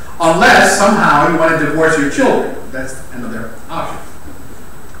together. Unless somehow you want to divorce your children. That's another option.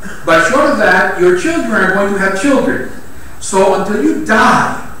 But short of that, your children are going to have children. So until you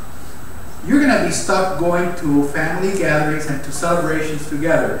die, you're going to be stuck going to family gatherings and to celebrations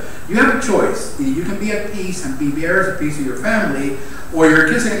together. You have a choice. Either you can be at peace and be bearers of peace with your family, or your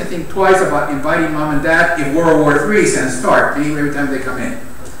kids are going to think twice about inviting mom and dad if World War III is going to start every time they come in.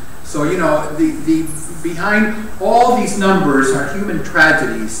 So, you know, behind all these numbers are human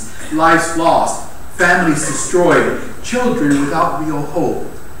tragedies, lives lost, families destroyed, children without real hope.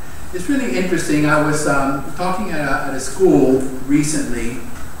 It's really interesting. I was talking at a school recently,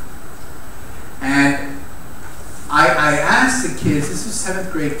 and I asked the kids, this is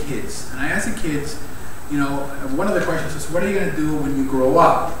 7th grade kids, and I asked the kids, you know, one of the questions was, what are you going to do when you grow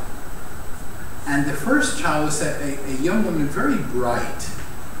up? And the first child was a young woman, very bright,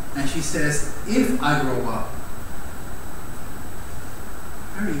 and she says, if I grow up.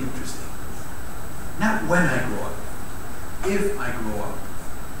 Very interesting. Not when I grow up, if I grow up.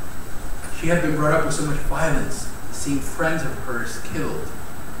 She had been brought up with so much violence, seeing friends of hers killed.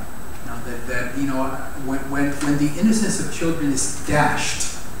 Now when the innocence of children is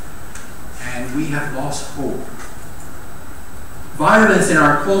dashed, and we have lost hope. Violence in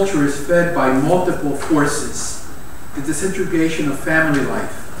our culture is fed by multiple forces. The disintegration of family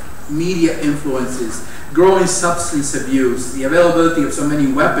life, media influences, growing substance abuse, the availability of so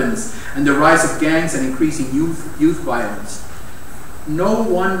many weapons, and the rise of gangs and increasing youth violence. No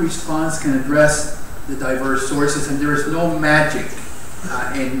one response can address the diverse sources, and there is no magic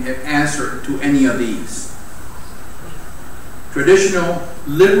in answer to any of these. Traditional,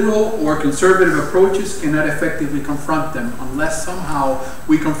 liberal, or conservative approaches cannot effectively confront them unless somehow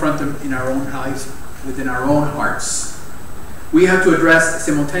we confront them in our own lives, within our own hearts. We have to address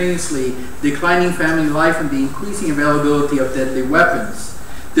simultaneously declining family life and the increasing availability of deadly weapons,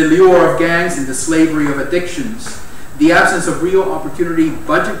 the lure of gangs and the slavery of addictions, the absence of real opportunity,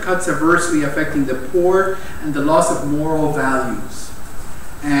 budget cuts adversely affecting the poor, and the loss of moral values.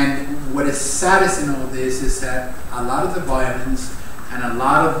 And what is saddest in all this is that a lot of the violence and a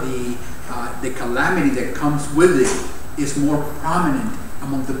lot of the calamity that comes with it is more prominent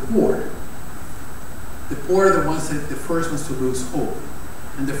among the poor. The poor are the first ones to lose hope,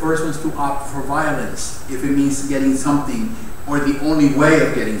 and the first ones to opt for violence if it means getting something, or the only way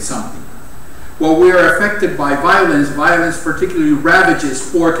of getting something. While we are affected by violence, violence particularly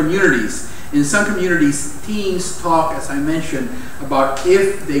ravages poor communities. In some communities, teens talk, as I mentioned, about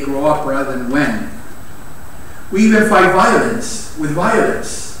if they grow up rather than when. We even fight violence with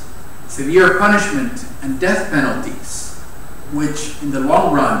violence, severe punishment, and death penalties, which in the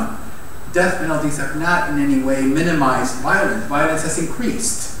long run, death penalties have not in any way minimized violence. Violence has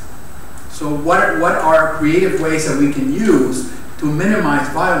increased. So what are creative ways that we can use to minimize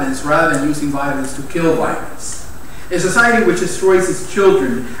violence rather than using violence to kill violence? A society which destroys its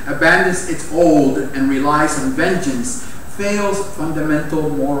children, abandons its old, and relies on vengeance fails fundamental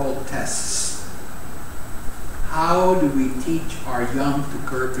moral tests. How do we teach our young to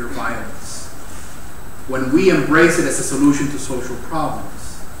curb their violence when we embrace it as a solution to social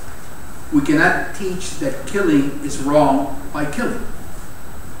problems? We cannot teach that killing is wrong by killing.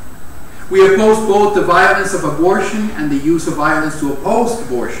 We oppose both the violence of abortion and the use of violence to oppose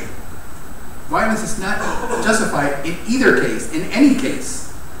abortion. Violence is not justified in either case, in any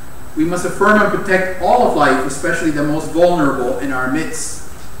case. We must affirm and protect all of life, especially the most vulnerable in our midst.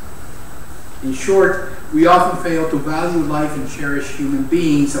 In short, we often fail to value life and cherish human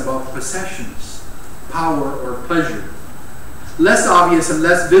beings above possessions, power, or pleasure. Less obvious and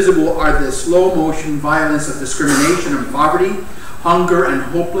less visible are the slow-motion violence of discrimination and poverty, hunger and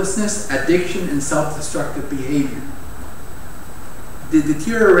hopelessness, addiction and self-destructive behavior. The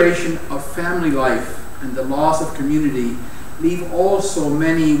deterioration of family life and the loss of community leave also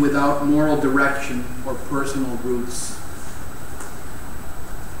many without moral direction or personal roots.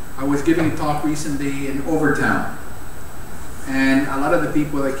 I was giving a talk recently in Overtown, and a lot of the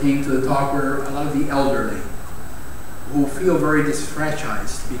people that came to the talk were a lot of the elderly who feel very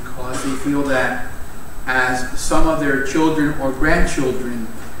disfranchised because they feel that as some of their children or grandchildren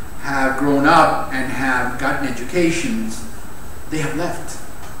have grown up and have gotten educations, they have left.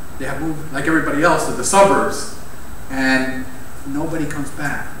 They have moved, like everybody else, to the suburbs, and nobody comes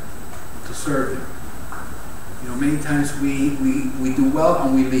back to serve them. You know, many times we do well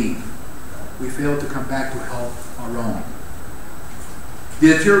and we leave. We fail to come back to help our own.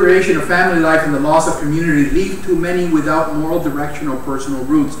 The deterioration of family life and the loss of community leave too many without moral direction or personal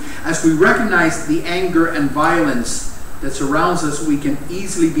roots. As we recognize the anger and violence that surrounds us, we can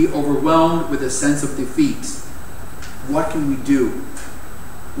easily be overwhelmed with a sense of defeat. What can we do?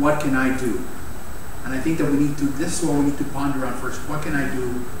 What can I do? And I think that this is what we need to ponder on first. What can I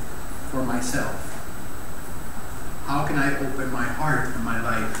do for myself? How can I open my heart and my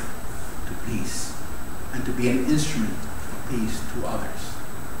life to peace and to be an instrument of peace to others?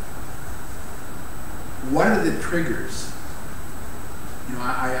 What are the triggers? You know,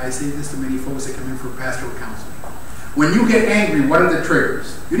 I say this to many folks that come in for pastoral counseling. When you get angry, what are the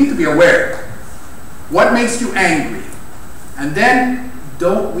triggers? You need to be aware. What makes you angry? And then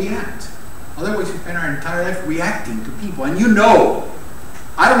don't react. Otherwise, you spend our entire life reacting to people. And you know,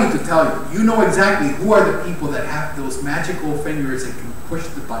 I don't need to tell you, you know exactly who are the people that have those magical fingers that can push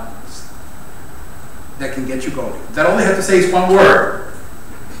the buttons, that can get you going. That all they have to say is one word,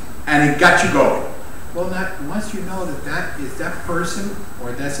 and it got you going. Well, once you know that person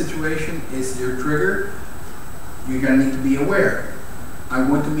or that situation is your trigger, you're going to need to be aware. I'm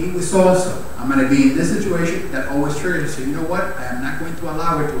going to meet with so-and-so. I'm going to be in this situation that always triggers. So you know what? I am not going to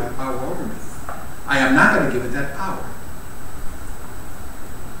allow it to have power over me. I am not going to give it that power.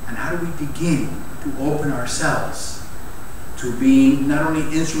 And how do we begin to open ourselves to being not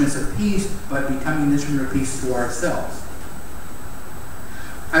only instruments of peace, but becoming an instrument of peace to ourselves?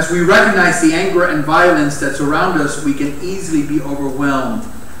 As we recognize the anger and violence that surround us, we can easily be overwhelmed.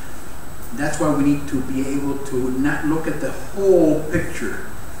 That's why we need to be able to not look at the whole picture,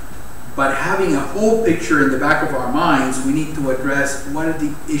 but having a whole picture in the back of our minds, we need to address what are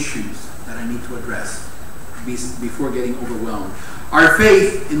the issues that I need to address before getting overwhelmed. Our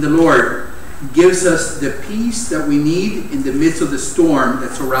faith in the Lord gives us the peace that we need in the midst of the storm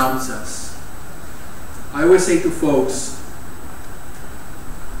that surrounds us. I always say to folks,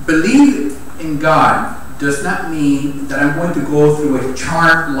 believe in God does not mean that I'm going to go through a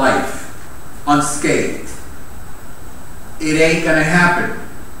charmed life unscathed. It ain't going to happen.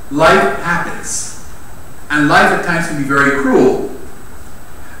 Life happens. And life at times can be very cruel.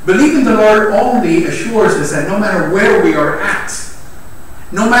 Believe in the Lord only assures us that no matter where we are at,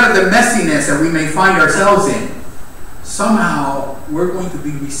 no matter the messiness that we may find ourselves in, somehow we're going to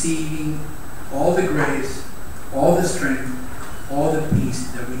be receiving all the grace, all the strength, all the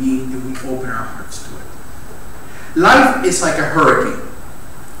peace that we need if we open our hearts to it. Life is like a hurricane.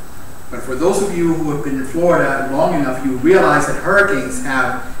 But for those of you who have been in Florida long enough, you realize that hurricanes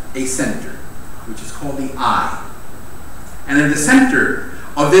have a center, which is called the eye. And in the center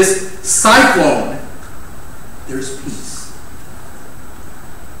of this cyclone, there's peace.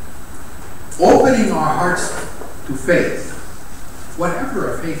 Opening our hearts to faith,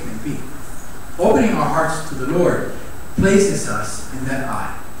 whatever our faith may be, opening our hearts to the Lord places us in that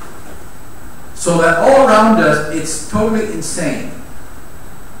eye. So that all around us, it's totally insane.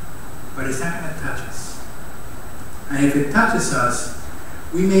 But it's not going to touch us. And if it touches us,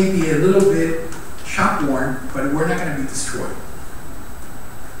 we may be a little bit shock-worn, but we're not going to be destroyed.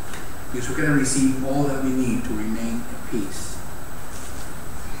 Because we're going to receive all that we need to remain in peace.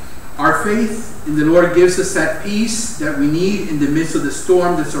 Our faith in the Lord gives us that peace that we need in the midst of the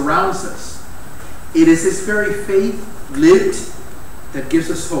storm that surrounds us. It is this very faith lived that gives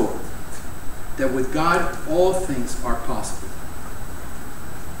us hope that with God all things are possible.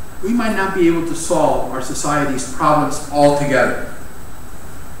 We might not be able to solve our society's problems altogether,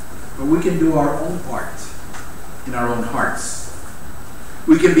 but we can do our own part in our own hearts.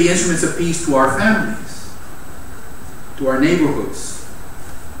 We can be instruments of peace to our families, to our neighborhoods,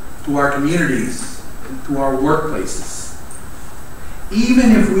 to our communities, and to our workplaces.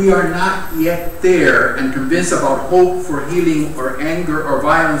 Even if we are not yet there and convinced about hope for healing or anger or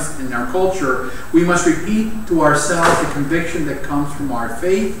violence in our culture, we must repeat to ourselves the conviction that comes from our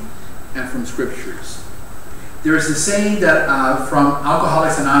faith and from scriptures. There is a saying that from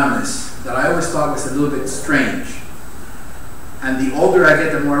Alcoholics Anonymous that I always thought was a little bit strange. And the older I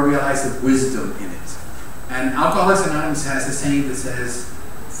get, the more I realize the wisdom in it. And Alcoholics Anonymous has a saying that says,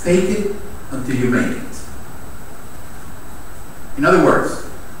 fake it until you make it. In other words,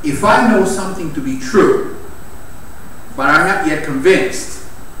 if I know something to be true, but I'm not yet convinced,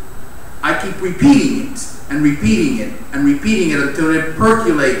 I keep repeating it and repeating it and repeating it until it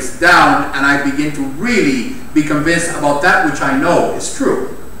percolates down and I begin to really be convinced about that which I know is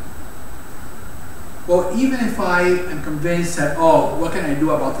true. Well, even if I am convinced that, oh, what can I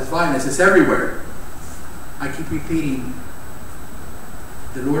do about this violence? It's everywhere. I keep repeating,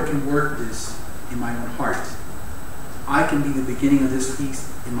 the Lord can work this in my own heart. I can be the beginning of this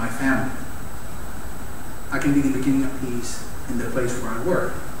peace in my family. I can be the beginning of peace in the place where I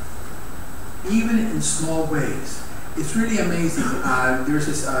work. Even in small ways. It's really amazing. There's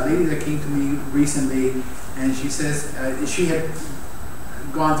this lady that came to me recently, and she says she had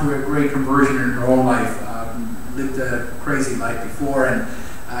gone through a great conversion in her own life, lived a crazy life before,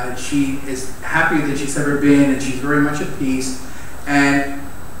 and she is happier than she's ever been, and she's very much at peace. And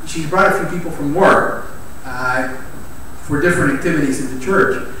she's brought a few people from work for different activities in the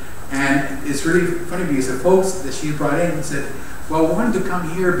church. And it's really funny because the folks that she brought in said, well, we wanted to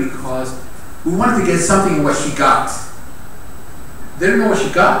come here because we wanted to get something of what she got. They don't know what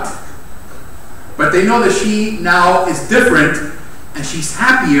she got. But they know that she now is different and she's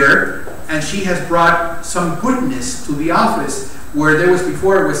happier and she has brought some goodness to the office where there was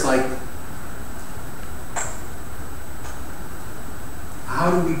before it was like,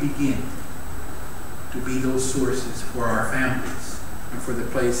 how do we begin to be those sources for our families and for the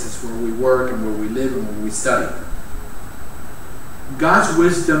places where we work and where we live and where we study? God's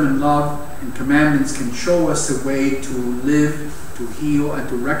wisdom and love and commandments can show us a way to live, to heal, and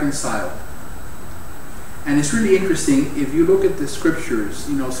to reconcile. And it's really interesting, if you look at the scriptures,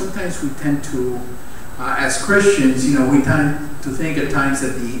 sometimes we tend to, as Christians, we tend to think at times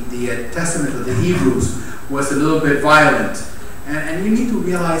that the Testament of the Hebrews was a little bit violent. And you need to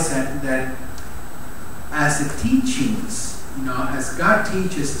realize that as the teachings, as God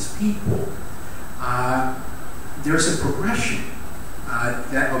teaches His people, there's a progression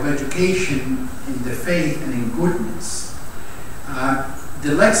of education in the faith and in goodness.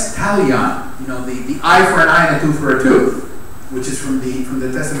 The lex talionis, the eye for an eye and a tooth for a tooth, which is from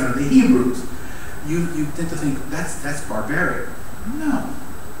the Testament of the Hebrews, you tend to think that's barbaric. No.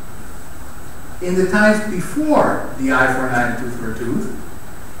 In the times before the eye for an eye and a tooth for a tooth,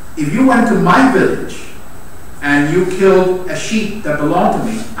 if you went to my village and you killed a sheep that belonged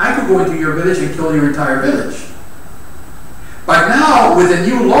to me, I could go into your village and kill your entire village. But now, with the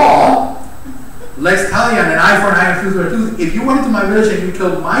new law, lex talionis, an eye for an eye and a tooth for a tooth, if you went into my village and you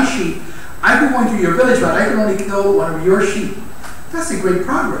killed my sheep, I could go into your village, but I could only kill one of your sheep. That's a great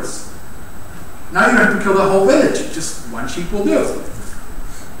progress. Now you don't have to kill the whole village, just one sheep will do.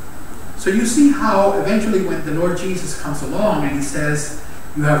 So you see how eventually when the Lord Jesus comes along and He says,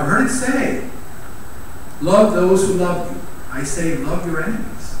 you have heard it say, love those who love you. I say, love your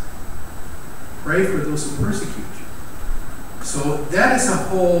enemies. Pray for those who persecute you. So that is a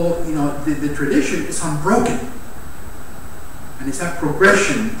whole, the tradition is unbroken. And it's that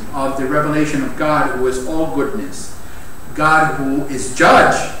progression of the revelation of God who is all goodness. God who is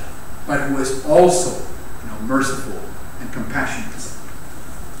judge, but who is also, merciful and compassionate.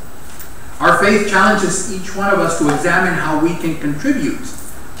 Our faith challenges each one of us to examine how we can contribute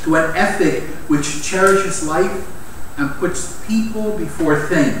to an ethic which cherishes life and puts people before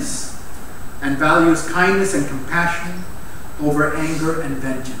things and values kindness and compassion over anger and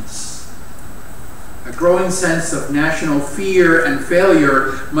vengeance. A growing sense of national fear and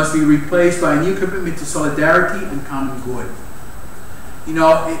failure must be replaced by a new commitment to solidarity and common good.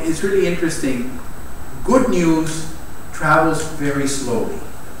 It's really interesting. Good news travels very slowly.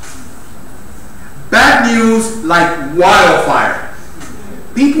 Bad news like wildfire.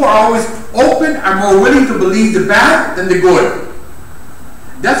 People are always open and more willing to believe the bad than the good.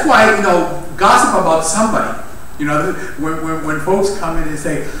 That's why, gossip about somebody. When folks come in and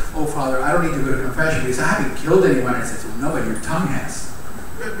say, "Oh, Father, I don't need to go to confession because I haven't killed anyone," I say, "No, but your tongue has."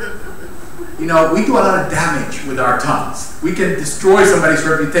 We do a lot of damage with our tongues. We can destroy somebody's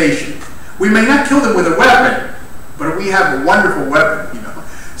reputation. We may not kill them with a weapon, but we have a wonderful weapon,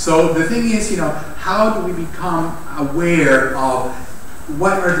 So the thing is, how do we become aware of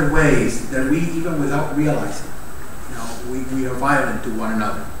what are the ways that we, even without realizing, we are violent to one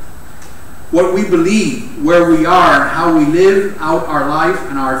another? What we believe, where we are, and how we live out our life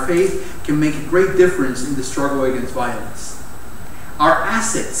and our faith can make a great difference in the struggle against violence. Our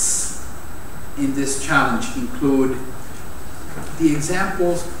assets in this challenge include the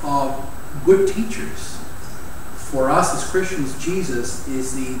examples of good teachers. For us as Christians, Jesus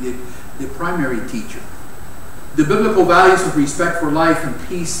is the primary teacher. The biblical values of respect for life and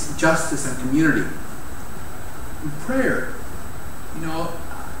peace, justice, and community. And prayer.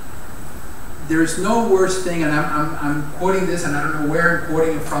 There's no worse thing, and I'm quoting this, and I don't know where I'm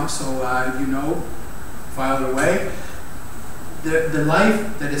quoting it from, so file it away. The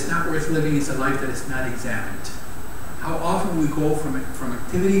life that is not worth living is a life that is not examined. How often we go from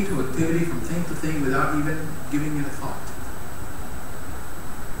activity to activity, from thing to thing, without even giving it a thought.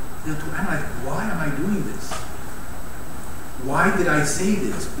 To analyze, why am I doing this? Why did I say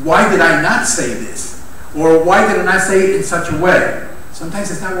this? Why did I not say this? Or why did I not say it in such a way?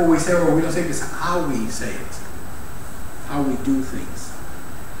 Sometimes it's not what we say or what we don't say, it's how we say it. How we do things.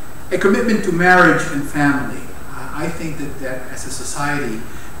 A commitment to marriage and family. I think that as a society,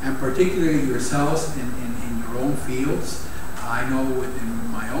 and particularly yourselves in your own fields, I know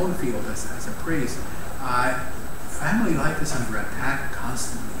in my own field as a priest, family life is under attack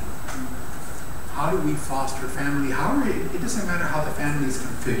constantly. How do we foster family? It doesn't matter how the family is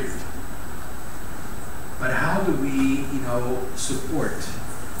configured, but how do we, support,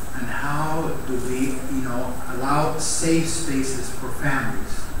 and how do we, allow safe spaces for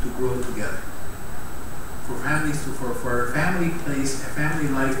families to grow together? For families for a family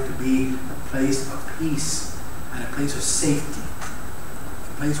life to be a place of peace and a place of safety,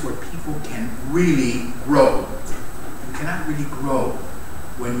 a place where people can really grow. You cannot really grow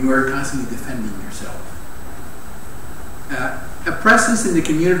when you are constantly defending yourself. A presence in the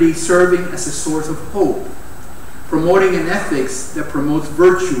community serving as a source of hope, promoting an ethics that promotes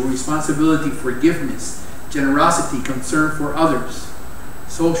virtue, responsibility, forgiveness, generosity, concern for others,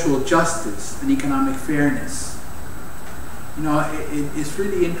 social justice, and economic fairness. It's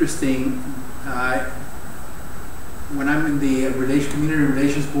really interesting when I'm in the community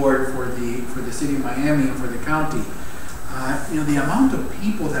relations board for the city of Miami and for the county. The amount of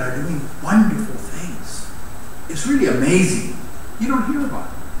people that are doing wonderful things is really amazing. You don't hear about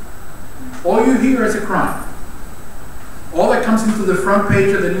it. All you hear is a crime. All that comes into the front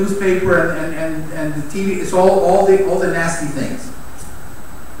page of the newspaper and the TV is all the nasty things.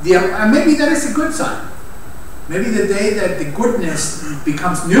 And maybe that is a good sign. Maybe the day that the goodness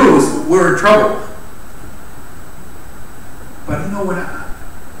becomes news, we're in trouble. But when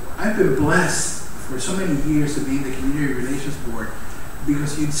I've been blessed for so many years to be in the community relations board,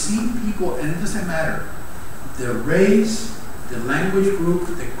 because you'd see people, and it doesn't matter, the race, the language group,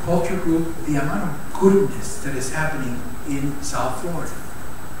 the culture group, the amount of goodness that is happening in South Florida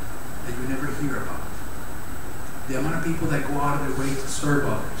that you never hear about. The amount of people that go out of their way to serve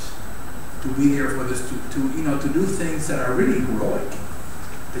others, to be there for this, to do things that are really heroic,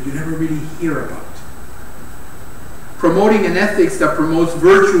 that you never really hear about. Promoting an ethics that promotes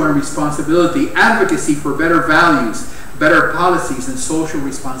virtue and responsibility, advocacy for better values, better policies, and social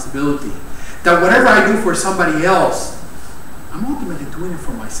responsibility. That whatever I do for somebody else, I'm ultimately doing it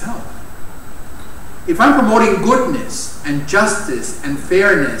for myself. If I'm promoting goodness and justice and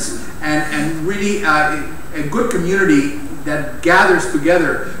fairness and really a good community that gathers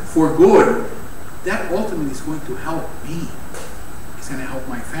together for good, that ultimately is going to help me. going to help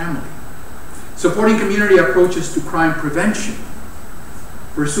my family. Supporting community approaches to crime prevention.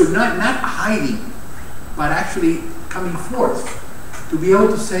 Pursue, not hiding, but actually coming forth. To be able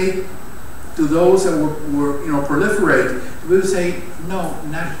to say to those that were proliferate, to be able to say, no,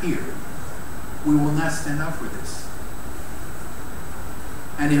 not here. We will not stand up for this.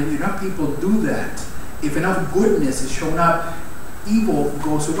 And if enough people do that, if enough goodness is shown up, evil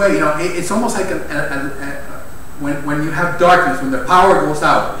goes away. It's almost like when you have darkness, when the power goes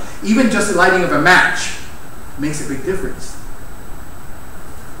out, even just the lighting of a match makes a big difference.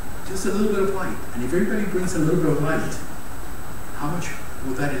 Just a little bit of light. And if everybody brings a little bit of light, how much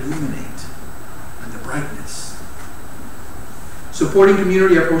will that illuminate? And the brightness. Supporting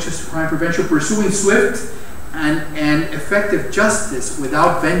community approaches to crime prevention, pursuing swift and effective justice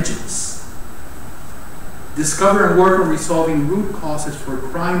without vengeance. Discover and work on resolving root causes for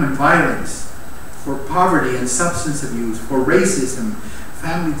crime and violence, for poverty and substance abuse, for racism,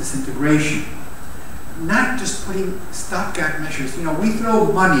 family disintegration. Not just putting stopgap measures. We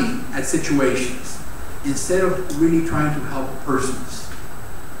throw money at situations instead of really trying to help persons.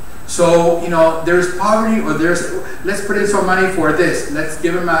 So, there's poverty, or let's put in some money for this. Let's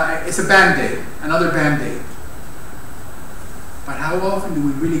give them it's a Band-Aid, another Band-Aid. But how often do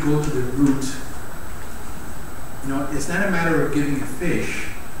we really go to the root? It's not a matter of giving a fish,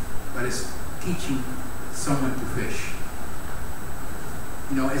 but it's teaching someone to fish.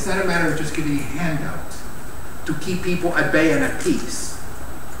 It's not a matter of just giving a handout to keep people at bay and at peace.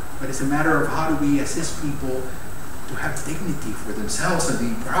 But it's a matter of how do we assist people to have dignity for themselves and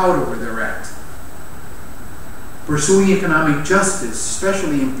be proud of where they're at. Pursuing economic justice,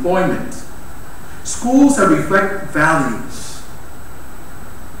 especially employment. Schools that reflect values.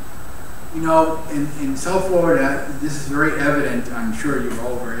 In South Florida, this is very evident. I'm sure you're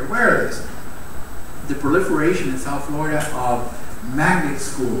all very aware of this. The proliferation in South Florida of magnet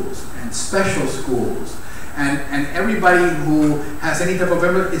schools and special schools. And everybody who has any type of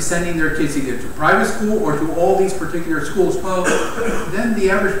effort is sending their kids either to private school or to all these particular schools. Well, then the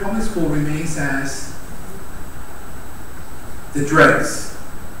average public school remains as the dregs.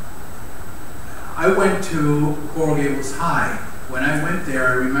 I went to Coral Gables High. When I went there,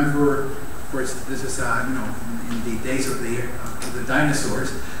 I remember, of course, this is in the days of the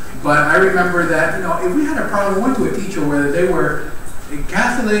dinosaurs. But I remember that if we had a problem, we went to a teacher whether they were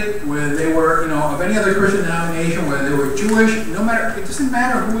Catholic, whether they were of any other Christian denomination, whether they were Jewish, it doesn't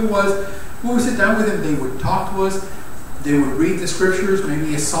matter who it was. Who would sit down with them, they would talk to us. They would read the scriptures,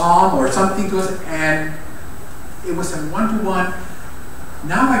 maybe a psalm or something to us, and it was a one-to-one.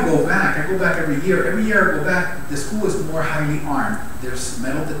 Now I go back every year. Every year I go back, the school is more highly armed. There's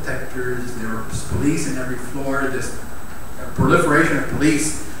metal detectors, there's police in every floor, there's a proliferation of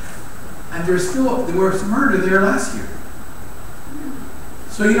police. And there was murder there last year.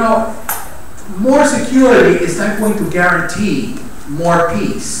 So, more security is not going to guarantee more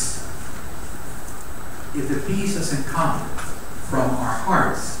peace if the peace doesn't come from our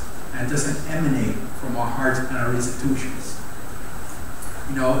hearts and doesn't emanate from our hearts and our institutions.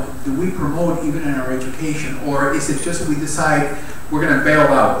 Do we promote even in our education, or is it just we decide we're going to bail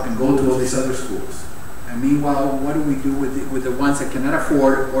out and go to all these other schools? And meanwhile, what do we do with the ones that cannot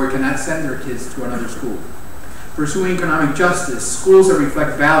afford or cannot send their kids to another school? Pursuing economic justice, schools that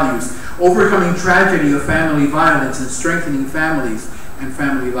reflect values, overcoming tragedy of family violence and strengthening families and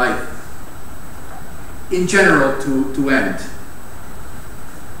family life. In general, to end.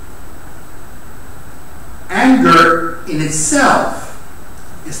 Anger in itself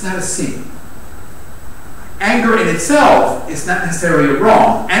is not a sin. Anger in itself is not necessarily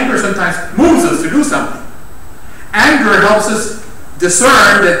wrong. Anger sometimes moves us to do something. Anger helps us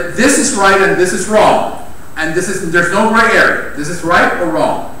discern that this is right and this is wrong. And there's no gray area. This is right or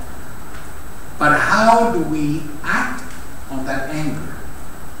wrong. But how do we act on that anger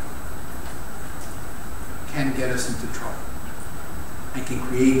can get us into trouble and can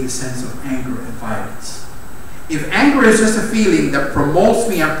create this sense of anger and violence. If anger is just a feeling that promotes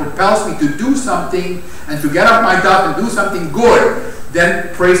me and propels me to do something and to get off my duff and do something good,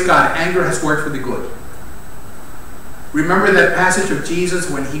 then praise God, anger has worked for the good. Remember that passage of Jesus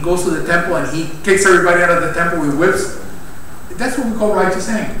when he goes to the temple and he kicks everybody out of the temple with whips? That's what we call righteous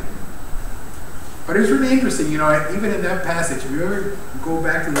anger. But it's really interesting, even in that passage, if you ever go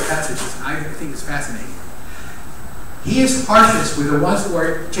back to the passages, I think it's fascinating. He is harshest with the ones who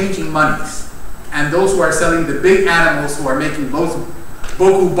are changing monies and those who are selling the big animals who are making loads of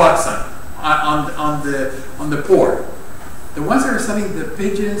boku bucks on the poor. The ones that are selling the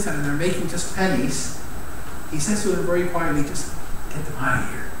pigeons and they're making just pennies, he says to them very quietly, just get them out of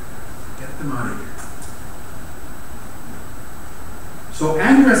here. Get them out of here. So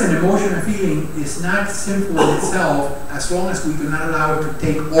anger as an emotion and feeling is not sinful in itself as long as we do not allow it to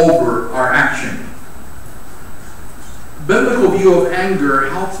take over our action. Biblical view of anger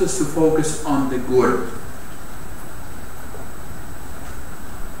helps us to focus on the good.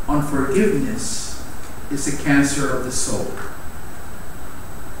 Unforgiveness is a cancer of the soul.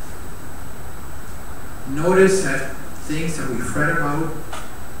 Notice that things that we fret about,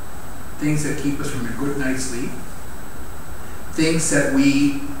 things that keep us from a good night's sleep, things that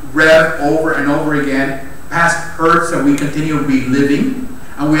we rev over and over again, past hurts that we continue reliving,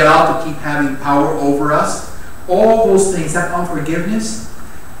 and we allow to keep having power over us, all those things, that unforgiveness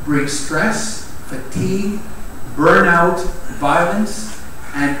brings stress, fatigue, burnout, violence,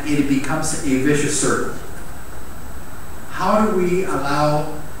 and it becomes a vicious circle. How do we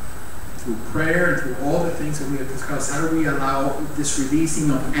allow, through prayer and through all the things that we have discussed, how do we allow this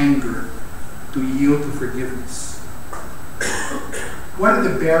releasing of anger to yield to forgiveness? What are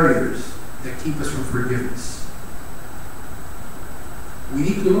the barriers that keep us from forgiveness? We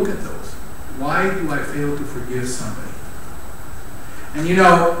need to look at those. Why do I fail to forgive somebody? And you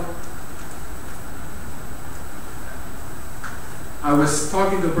know, I was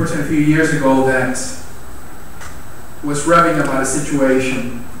talking to a person a few years ago that was raving about a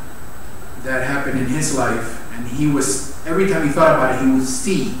situation that happened in his life, and he was, every time he thought about it, he would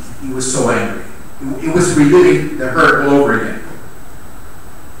seethe. He was so angry. It was reliving the hurt all over again.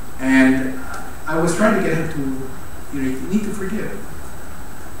 And I was trying to get him to, you need to forgive.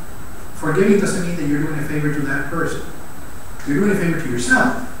 Forgiving doesn't mean that you're doing a favor to that person. You're doing a favor to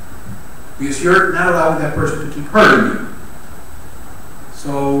yourself, because you're not allowing that person to keep hurting you.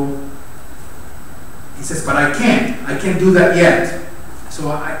 So he says, but I can't do that yet. So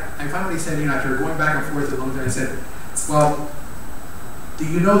I finally said, after going back and forth a long time, I said, well, do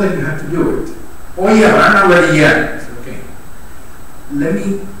you know that you have to do it? Oh yeah, but I'm not ready yet. I said, okay, let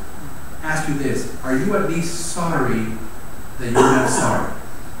me ask you this. Are you at least sorry that you're not sorry?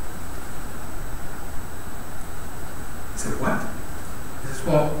 I said, what? He says,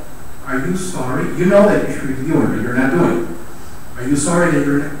 well, are you sorry? You know that you should be doing it, but you're not doing it. Are you sorry that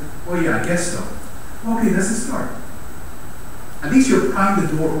you're not? Oh yeah, I guess so. Okay, that's a start. At least you're prying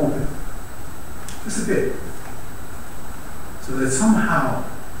the door open. Just a bit. So that somehow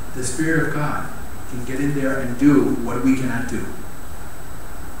the Spirit of God can get in there and do what we cannot do.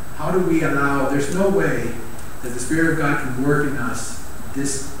 How do we allow, there's no way that the Spirit of God can work in us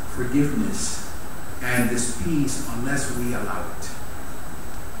this forgiveness and this peace unless we allow it.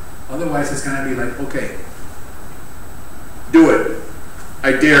 Otherwise it's going to be like, okay, do it.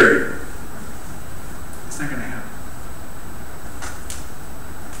 I dare you. It's not going to happen.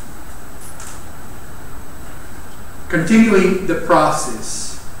 Continuing the process.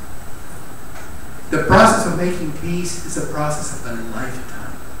 The process of making peace is a process of a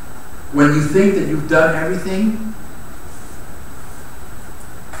lifetime. When you think that you've done everything,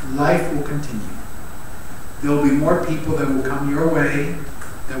 life will continue. There will be more people that will come your way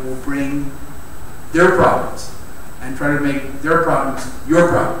that will bring their problems and try to make their problems your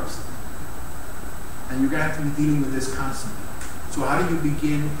problems. And you're going to have to be dealing with this constantly. So how do you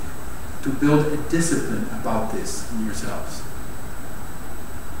begin to build a discipline about this in yourselves?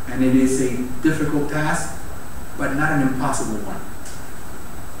 And it is a difficult task, but not an impossible one.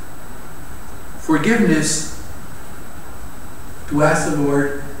 Forgiveness, to ask the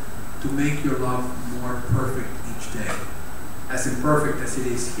Lord to make your love more perfect each day, as imperfect as it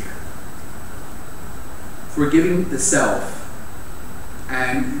is here. Forgiving the self,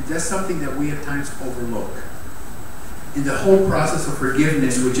 and that's something that we at times overlook. In the whole process of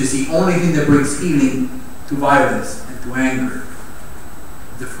forgiveness, which is the only thing that brings healing to violence and to anger,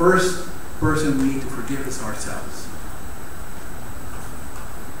 the first person we need to forgive is ourselves.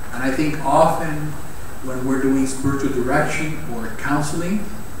 And I think often when we're doing spiritual direction or counseling,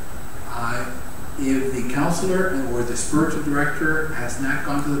 if the counselor or the spiritual director has not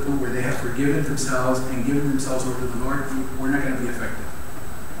gone to the point where they have forgiven themselves and given themselves over to the Lord, we're not going to be effective.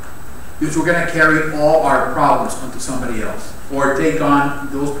 Because we're going to carry all our problems onto somebody else, or take on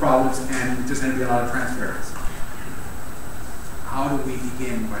those problems, and there's going to be a lot of transference. How do we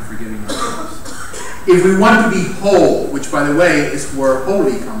begin? By forgiving ourselves. If we want to be whole, which by the way is where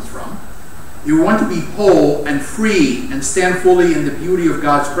holy comes from, if we want to be whole and free and stand fully in the beauty of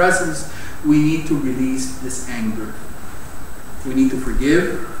God's presence, we need to release this anger. We need to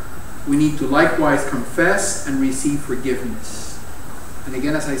forgive. We need to likewise confess and receive forgiveness. And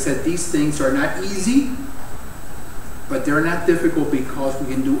again, as I said, these things are not easy, but they're not difficult because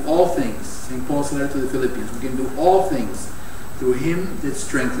we can do all things. St. Paul's letter to the Philippians, we can do all things through Him that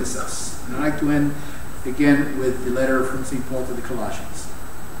strengthens us. And I'd like to end again with the letter from St. Paul to the Colossians.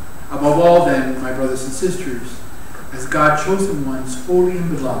 Above all then, my brothers and sisters, as God chosen ones, holy and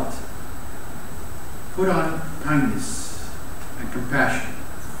beloved, put on kindness and compassion,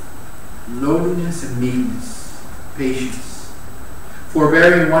 lowliness and meekness, patience,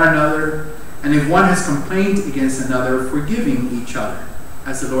 forbearing one another, and if one has complained against another, forgiving each other,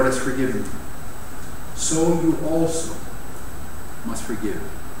 as the Lord has forgiven you. So you also must forgive.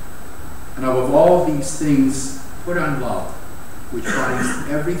 And above all these things, put on love, which binds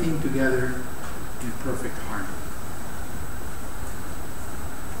everything together in perfect harmony.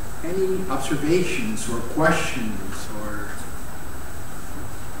 Any observations or questions or...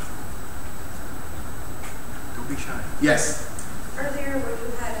 Don't be shy. Yes? Earlier when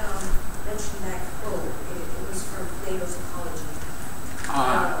you had mentioned that quote, it was from Plato's Apology.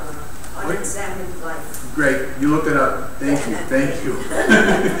 Unexamined life. Great. You looked it up. Thank you. Thank you.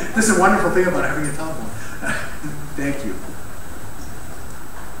 This is a wonderful thing about having a telephone. Thank you.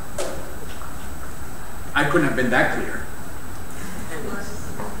 I couldn't have been that clear.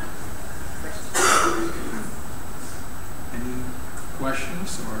 Any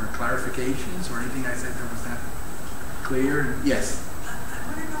questions or clarifications or anything I said that was that clear? Yes? I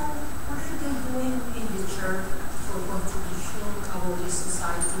want to know, what are they doing in the church for contribution about the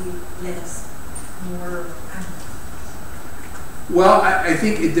society less, more? Well, I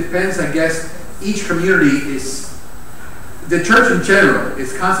think it depends. I guess each community is, the church in general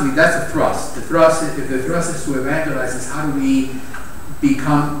is constantly, that's the thrust. The thrust is to evangelize is how do we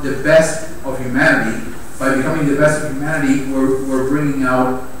become the best of humanity. By becoming the best of humanity, we're bringing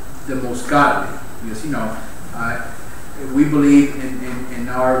out the most godly. Because, you know, we believe in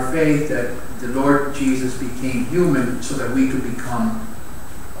our faith that the Lord Jesus became human so that we could become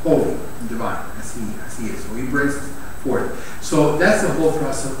holy and divine as he is. So he brings us forth. So that's the whole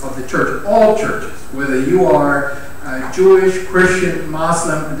thrust of the church. All churches, whether you are Jewish, Christian,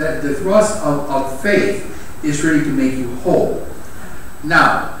 Muslim, the thrust of faith is really to make you whole.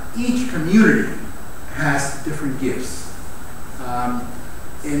 Now, each community has different gifts.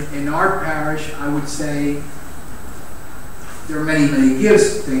 In our parish, I would say there are many, many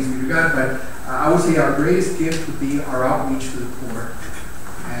gifts, things we got, but I would say our greatest gift would be our outreach to the poor.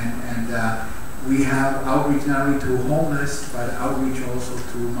 And we have outreach not only to homeless, but outreach also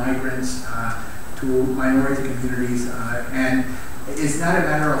to migrants, to minority communities. And it's not a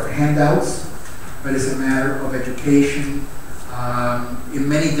matter of handouts, but it's a matter of education in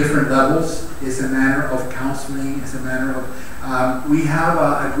many different levels. It's a matter of counseling. It's a matter of, we have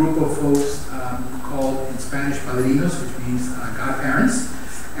a group of folks called in Spanish padrinos, which means godparents.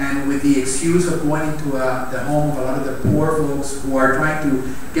 And with the excuse of going into the home of a lot of the poor folks who are trying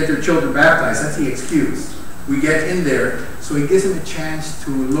to get their children baptized, that's the excuse. We get in there, so it gives them a chance to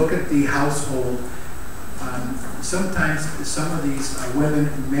look at the household. Sometimes some of these women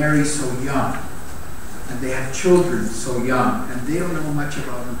marry so young, and they have children so young, and they don't know much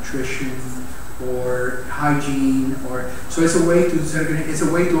about nutrition or hygiene, so it's a way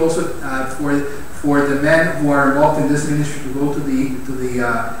to also for the men who are involved in this ministry to go to the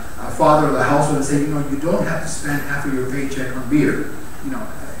father of the household and say, you know, you don't have to spend half of your paycheck on beer. You know,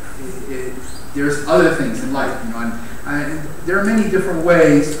 there's other things in life. You know, and there are many different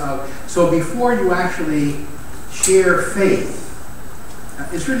ways. So before you actually share faith,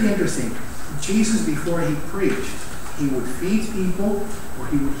 it's really interesting. Jesus, before he preached, he would feed people or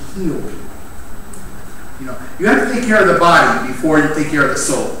he would heal people. You know, you have to take care of the body before you take care of the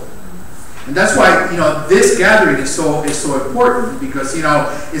soul. And that's why, you know, this gathering is so important, because, you know,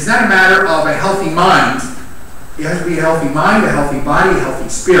 it's not a matter of a healthy mind. It has to be a healthy mind, a healthy body, a healthy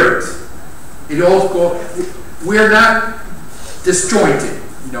spirit. It all we're not disjointed,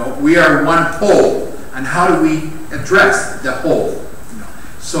 you know, we are one whole. And how do we address the whole? You know?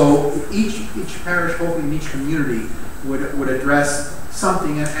 So each parish, hopefully in each community, would address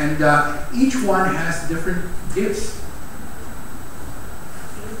something, and each one has different gifts.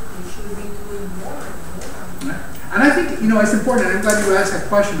 And I think, you know, it's important, and I'm glad you asked that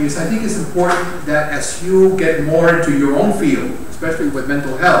question, because I think it's important that as you get more into your own field, especially with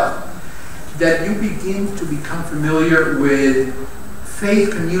mental health, that you begin to become familiar with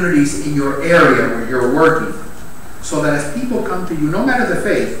faith communities in your area where you're working, so that as people come to you, no matter the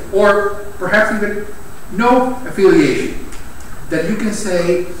faith, or perhaps even no affiliation, that you can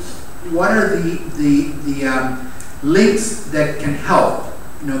say, what are the links that can help,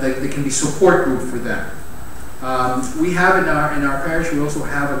 you know, that can be support group for them. We have in our parish, we also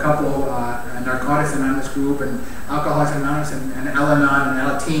have a couple Narcotics Anonymous group, and Alcoholics Anonymous, and Al-Anon and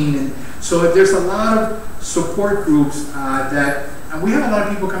Alateen, and so there's a lot of support groups and we have a lot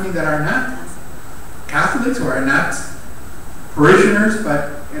of people coming that are not Catholics or are not parishioners,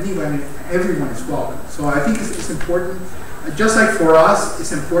 but everyone is welcome. So I think it's important, just like for us,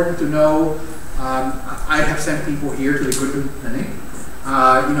 it's important to know, I have sent people here to the Goodman Clinic.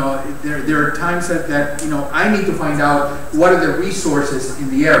 There are times that I need to find out what are the resources in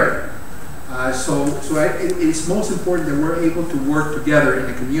the area. So it's most important that we're able to work together in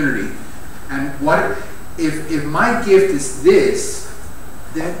the community. And if my gift is this,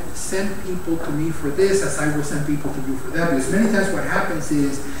 then send people to me for this as I will send people to you for that. Because many times what happens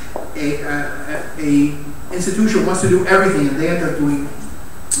is a institution wants to do everything and they end up doing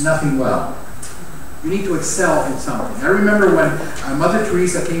nothing well. You need to excel in something. I remember when Mother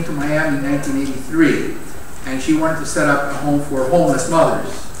Teresa came to Miami in 1983 and she wanted to set up a home for homeless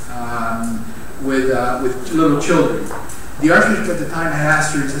mothers with little children. The Archbishop at the time had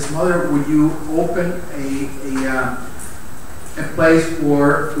asked her, he says, "Mother, would you open a place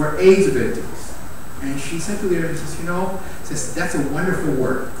for AIDS victims?" And she said to the Archbishop, says, "That's a wonderful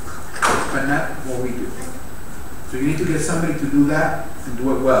work, but not what we do. So you need to get somebody to do that and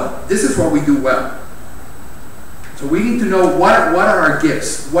do it well. This is what we do well. So we need to know what are our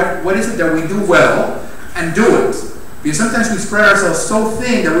gifts. What is it that we do well and do it. Because sometimes we spread ourselves so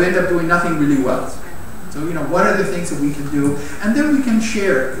thin that we end up doing nothing really well. So, what are the things that we can do? And then we can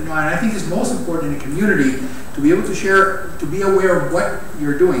share. And I think it's most important in a community to be able to share, to be aware of what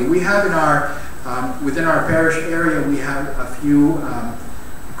you're doing. We have in our, within our parish area, we have a few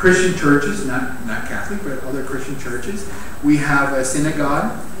Christian churches, not Catholic, but other Christian churches. We have a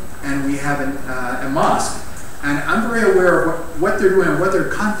synagogue, and we have a mosque. And I'm very aware of what they're doing and what their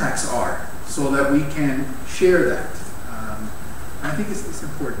contacts are, so that we can share that. I think it's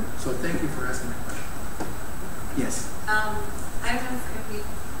important. So thank you for asking that question. Yes? I don't know if we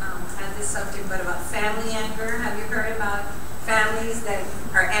had this subject, but about family anger. Have you heard about families that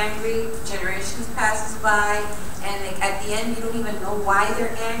are angry, generations passes by, and at the end you don't even know why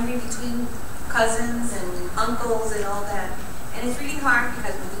they're angry, between cousins and uncles and all that. And it's really hard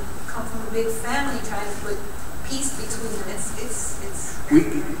because when you come from a big family, trying to put peace between them,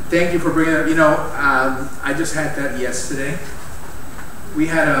 thank you for bringing it up. I just had that yesterday. We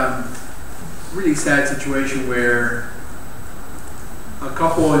had a really sad situation where a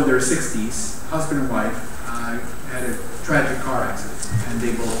couple in their 60s, husband and wife, had a tragic car accident, and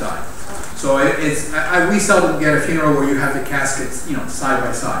they both died. So we seldom get a funeral where you have the caskets, side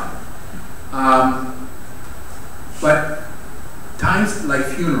by side. But times like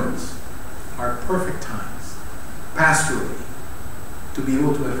funerals are perfect times, pastorally, to be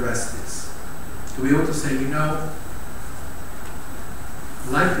able to address this, to be able to say,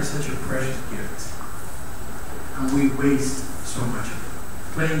 life is such a precious gift, and we waste so much of it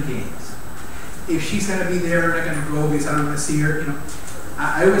playing games. If she's going to be there, I'm not going to go because I don't want to see her.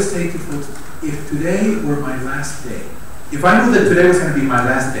 I always say to folks, if today were my last day, if I knew that today was going to be my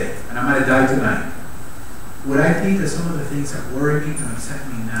last day and I'm going to die tonight, would I think that some of the things that worry me and upset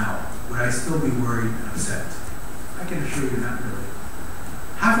me now, would I still be worried and upset? I can assure you, not really.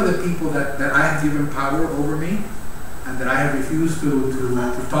 Half of the people that I have given power over me and that I have refused to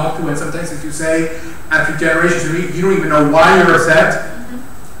talk to, and sometimes as you say, after generations of me, you don't even know why you're upset.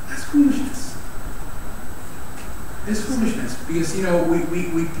 That's foolishness. It's foolishness because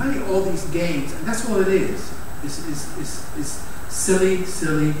we play all these games, and that's all it is. It's silly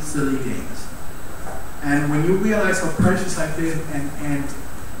games. And when you realize how precious I've been, and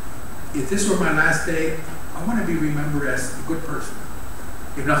if this were my last day, I want to be remembered as a good person,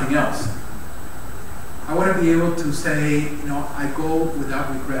 if nothing else. I want to be able to say, I go without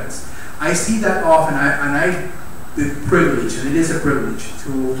regrets. I see that often, and I've been privileged, and it is a privilege,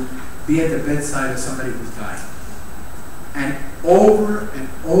 to be at the bedside of somebody who's dying. And over and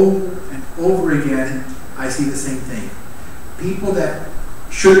over and over again, I see the same thing. People that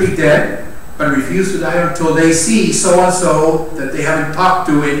should be dead, but refuse to die until they see so-and-so that they haven't talked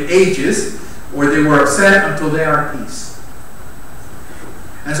to in ages, or they were upset until they are at peace.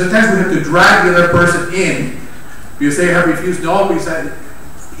 And sometimes we have to drag the other person in because they have refused. No, because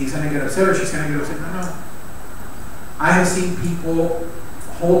he's going to get upset or she's going to get upset. No. I have seen people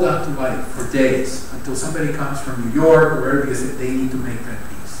hold on to life for days until somebody comes from New York or wherever because they need to make that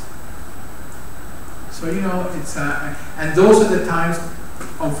peace. So, it's, and those are the times,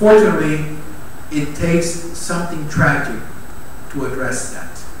 unfortunately, it takes something tragic to address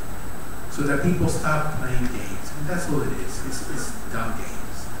that. So that people stop playing games. And that's all it is. It's dumb games.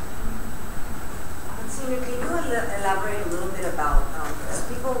 Can you elaborate a little bit about, because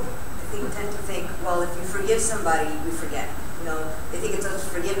people, I think, tend to think, well, if you forgive somebody, you forget. They think it's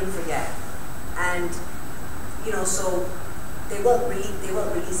just forgive and forget. And, so they won't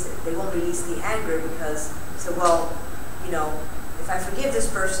release it. They won't release the anger because, so well, you know, if I forgive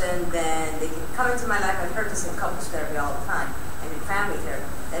this person, then they can come into my life. I've heard this in couples therapy all the time, and in family therapy.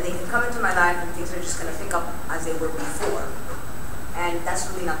 Then they can come into my life and things are just going to pick up as they were before. And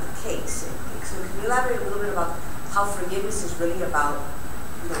that's really not the case. So can you elaborate a little bit about how forgiveness is really about,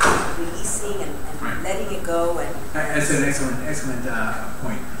 you know, releasing and right. letting it go? And that's an excellent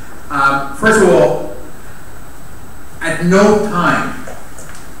point. First of all, at no time,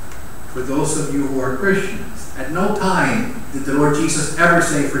 for those of you who are Christians, at no time did the Lord Jesus ever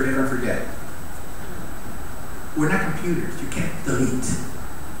say, forgive and forget. We're not computers. You can't delete.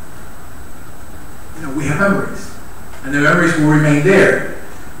 You know, we have memories. And the memories will remain there.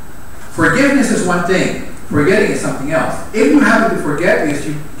 Forgiveness is one thing. Forgetting is something else. If you happen to forget because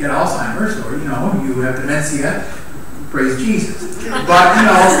you get Alzheimer's or, you know, you have dementia, praise Jesus. But, you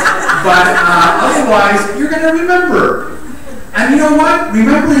know, otherwise, you're going to remember. And you know what?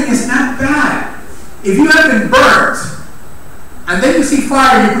 Remembering is not bad. If you have been burnt, and then you see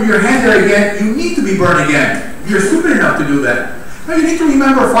fire and you put your hand there again, you need to be burned again. You're stupid enough to do that. No, you need to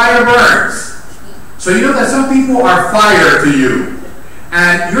remember fire burns. So you know that some people are fire to you.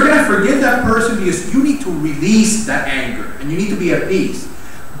 And you're going to forgive that person because you need to release that anger. And you need to be at peace.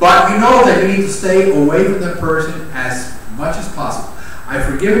 But you know that you need to stay away from that person as much as possible. I've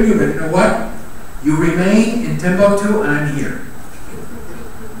forgiven you, but you know what? You remain in Timbuktu and I'm here.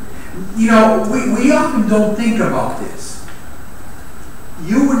 You know, we often don't think about this.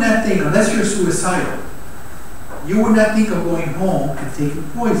 You would not think, unless you're suicidal, you would not think of going home and taking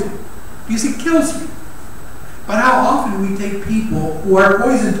poison. Because it kills you. But how often we take people who are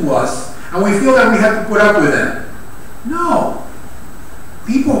poison to us and we feel that we have to put up with them. No.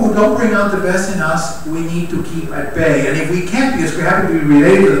 People who don't bring out the best in us, we need to keep at bay. And if we can't, because we happen to be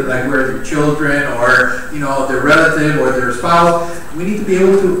related to them, like we're their children or, you know, their relative or their spouse, we need to be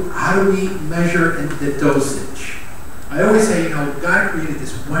able to, how do we measure the dosage? I always say, you know, God created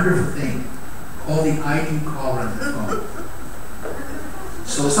this wonderful thing called the ID caller on the phone.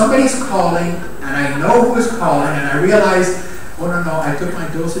 So somebody's calling, and I know who is calling, and I realize, oh no, I took my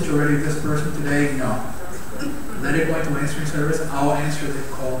dosage already with this person today. No. Let it go into answering service. I'll answer the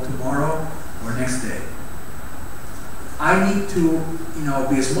call tomorrow or next day. I need to, you know,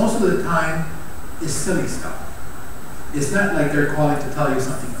 because most of the time it's silly stuff. It's not like they're calling to tell you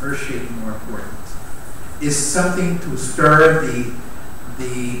something earth-shaking or important. It's something to stir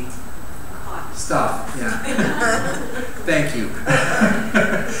the stuff. Yeah. Thank you.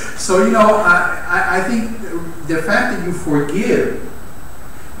 So, you know, I think the fact that you forgive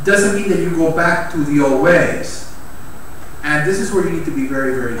doesn't mean that you go back to the old ways. And this is where you need to be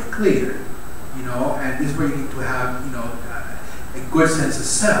very, very clear, you know, and this is where you need to have, you know, a good sense of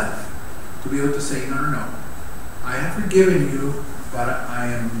self to be able to say, no, I have forgiven you, but I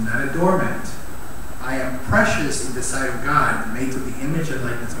am not a doormat. I am precious in the sight of God, made to the image and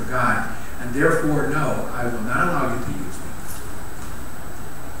likeness of God, and therefore, no, I will not allow you to use me.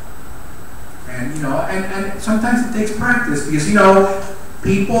 And, you know, and sometimes it takes practice because, you know,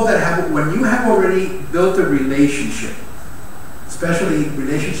 people that have, when you have already built a relationship, especially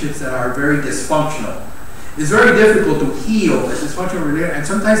relationships that are very dysfunctional, it's very difficult to heal a dysfunctional relationship. And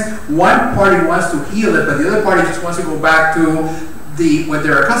sometimes one party wants to heal it, but the other party just wants to go back to what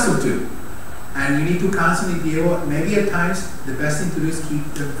they're accustomed to. And you need to constantly be able, maybe at times, the best thing to do is keep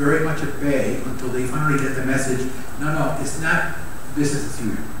them very much at bay until they finally get the message, no, it's not business as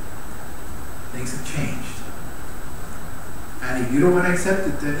usual. Things have changed. And if you don't want to accept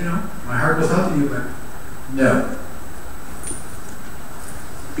it, then, you know, my heart goes out to you, but no.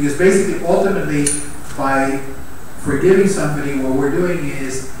 Because basically, ultimately, by forgiving somebody, what we're doing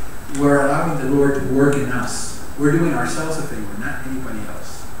is we're allowing the Lord to work in us. We're doing ourselves a favor, not anybody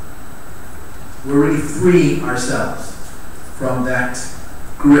else. We're really freeing ourselves from that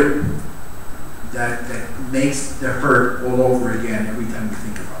grip that makes the hurt all over again every time we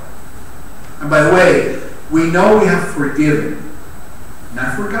think about it. And by the way, we know we have forgiven,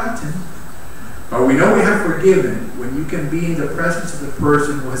 not forgotten, but we know we have forgiven when you can be in the presence of the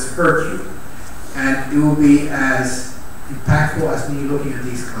person who has hurt you. And it will be as impactful as me looking at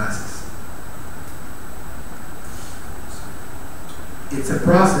these classes. It's a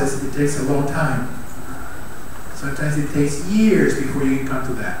process. It takes a long time. Sometimes it takes years before you can come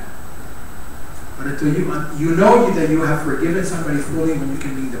to that. But until you know that you have forgiven somebody fully, when you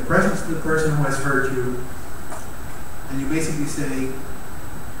can be in the presence of the person who has hurt you, and you basically say,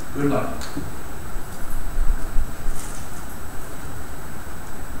 good luck.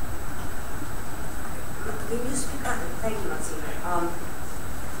 Can you speak on, thank you, Monsignor.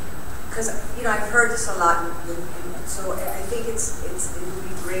 because I've heard this a lot, and so I think it would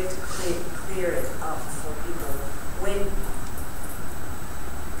be great to clear it up for people.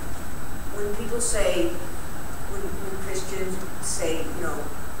 When people say, when Christians say,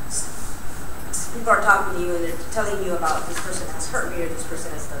 people are talking to you and they're telling you about this person has hurt me or this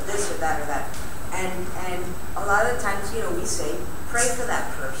person has done this or that or that, and a lot of the times, we say, pray for that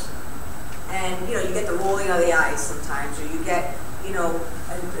person. And, you get the rolling of the eyes sometimes, or you get,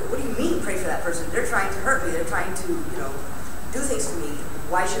 what do you mean pray for that person? They're trying to hurt me. They're trying to, do things to me.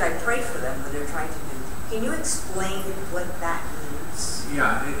 Why should I pray for them when they're trying to do? Can you explain what that means?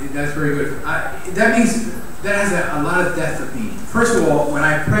 Yeah, that's very good. That means, that has a lot of depth of meaning. First of all, when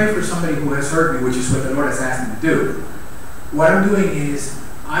I pray for somebody who has hurt me, which is what the Lord has asked me to do, what I'm doing is,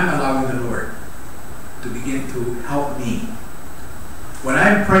 I'm allowing the Lord to begin to help me. When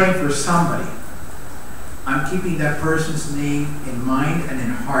I'm praying for somebody, I'm keeping that person's name in mind and in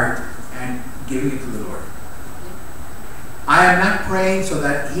heart and giving it to the Lord. I am not praying so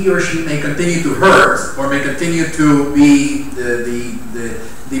that he or she may continue to hurt or may continue to be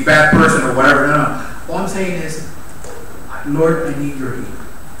the bad person or whatever. No. All I'm saying is, Lord, I need your healing.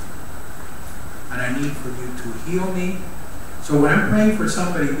 And I need for you to heal me. So when I'm praying for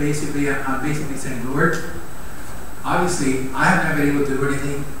somebody, I'm basically saying, Lord, obviously, I have not been able to do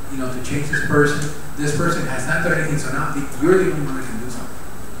anything, to change this person. This person has not done anything, so now you're the only one who can do something.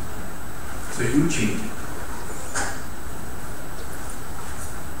 So you change it.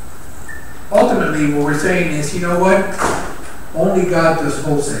 Ultimately, what we're saying is, you know what? Only God does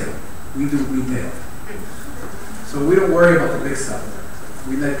wholesale. We do retail. So we don't worry about the big stuff.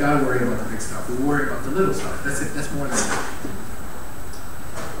 We let God worry about the big stuff. We worry about the little stuff. That's it. That's more than it.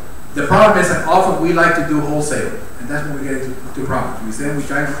 The problem is that often we like to do wholesale, and that's when we get into problems. We say we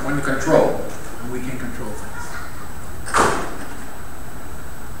want to control, and we can't control things.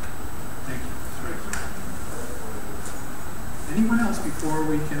 Thank you. Anyone else before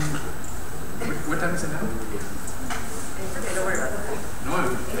we can? What time is it now? Okay, don't worry about that. No.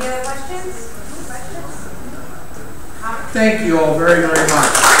 Any other questions? Thank you all very, very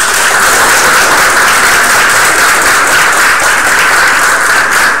much.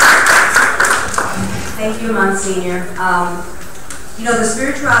 Thank you, Monsignor. The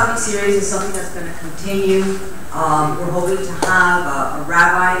spirituality series is something that's going to continue. We're hoping to have a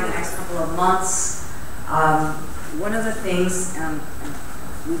rabbi in the next couple of months. One of the things,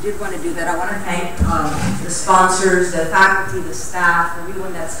 we did want to do that. I want to thank the sponsors, the faculty, the staff,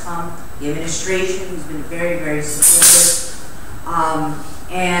 everyone that's come, the administration who's been very, very supportive.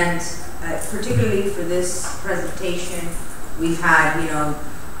 And particularly for this presentation, we've had,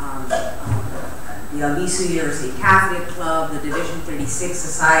 the Albizu University Catholic Club, the Division 36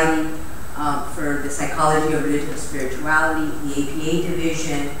 Society for the Psychology of Religion and Spirituality, the APA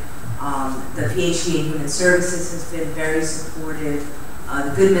Division, the PhD in Human Services has been very supportive,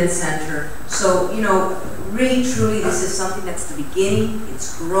 the Goodman Center. So, really, truly, this is something that's the beginning.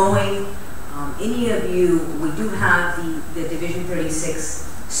 It's growing. Any of you, we do have the Division 36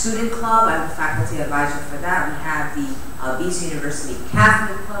 Student Club. I'm the faculty advisor for that. We have the Albizu University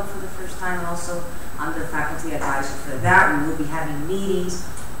Catholic Club for the first time also. I'm the faculty advisor for that. We will be having meetings.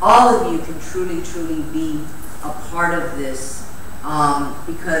 All of you can truly, truly be a part of this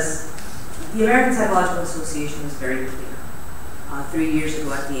because the American Psychological Association was very clear 3 years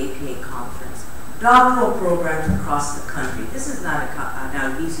ago at the APA conference. Doctoral programs across the country. This is not an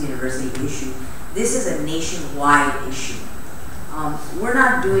Albizu University issue. This is a nationwide issue. We're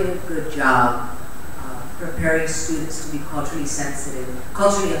not doing a good job preparing students to be culturally sensitive,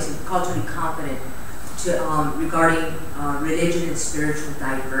 culturally competent regarding religion and spiritual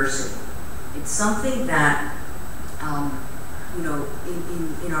diversity. It's something that in our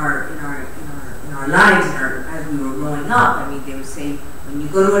lives, as we were growing up. I mean, they would say when you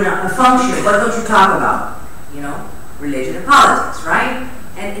go to a function, what don't you talk about? Religion and politics, right?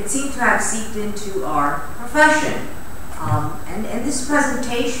 And it seemed to have seeped into our profession. And this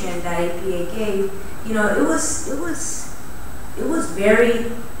presentation that APA gave, it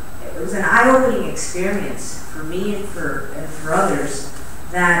was an eye-opening experience for me and for others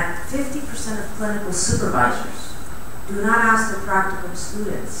that 50% of clinical supervisors do not ask the practicum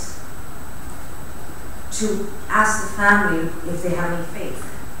students to ask the family if they have any faith.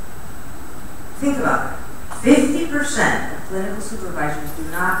 Think about it. 50% of clinical supervisors do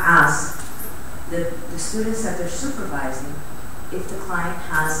not ask the students that they're supervising if the client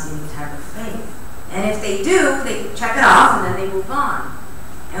has any type of faith. And if they do, they check it off and then they move on.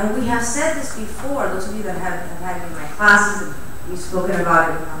 And we have said this before, those of you that have had it in my classes, and we've spoken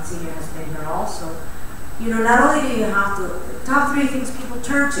about it, Monsignor has been here also. not only do you have to, the top 3 things people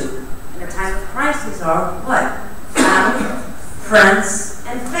turn to in a time of crisis are what? Family, friends,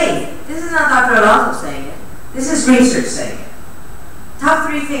 and faith. This is not Dr. Alonso saying it. This is research saying it. Top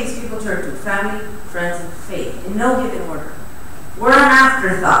 3 things people turn to: family, friends, and faith, in no given order. We're an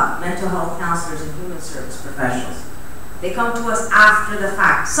afterthought, mental health counselors and human service professionals. They come to us after the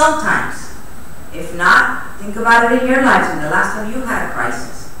fact, sometimes. If not, think about it in your life. When the last time you had a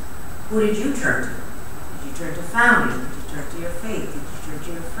crisis, who did you turn to? Did you turn to family? Did you turn to your faith? Did you turn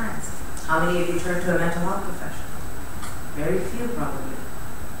to your friends? How many of you turn to a mental health professional? Very few, probably.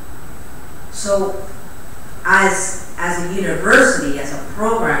 So, as a university, as a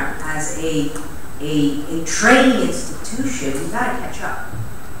program, as a training institution, we've got to catch up.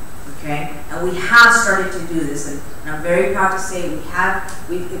 Okay? And we have started to do this, and I'm very proud to say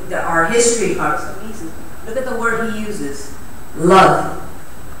our history cards. Look at the word he uses: love.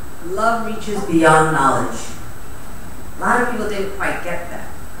 Love reaches beyond knowledge. A lot of people didn't quite get that,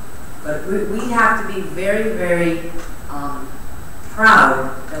 but we have to be very, very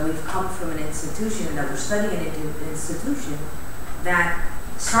proud that we've come from an institution and that we're studying an institution that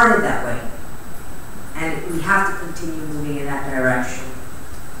started that way, and we have to continue moving in that direction.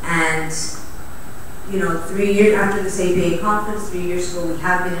 And 3 years after this APA conference, 3 years ago, we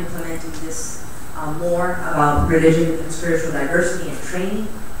have been implementing this more about religion and spiritual diversity and training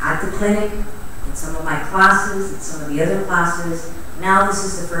at the clinic, in some of my classes, in some of the other classes. Now this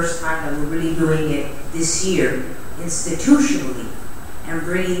is the first time that we're really doing it this year, institutionally, and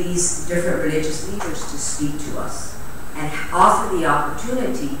bringing these different religious leaders to speak to us and offer the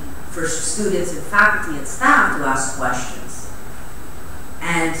opportunity for students and faculty and staff to ask questions.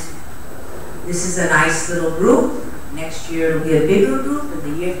 And this is a nice little group. Next year it'll be a bigger group,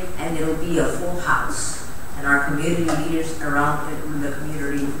 and it'll be a full house. And our community leaders around the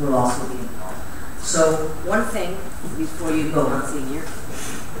community will also be involved. So one thing before you go, Monsignor.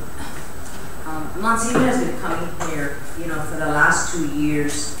 Monsignor has been coming here, for the last 2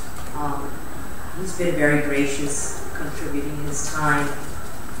 years. He's been very gracious, contributing his time.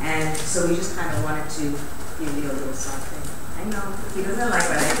 And so we just kind of wanted to give you a little something. I know, he doesn't like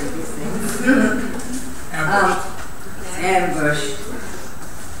when I do these things. Ambush.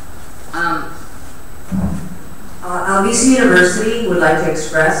 Albizu University would like to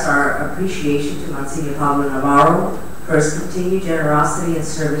express our appreciation to Monsignor Pablo Navarro for his continued generosity and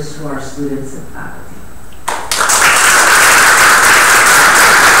service to our students and faculty.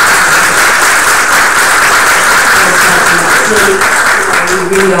 We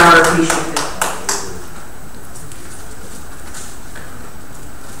really are appreciative.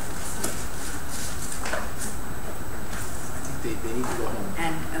 They need to go home.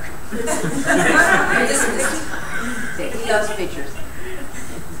 And he loves pictures.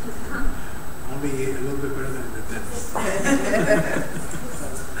 Only a little bit better than that.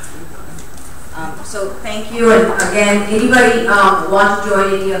 So thank you, and again, anybody want to join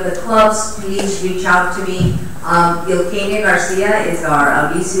any of the clubs, please reach out to me. Yelkenia Garcia is our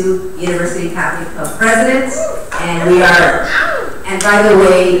Albizu University Catholic Club president, and by the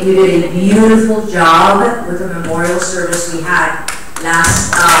way, you did a beautiful job with the memorial service we had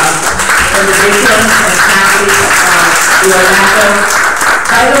last for the victims and families of the Orlando.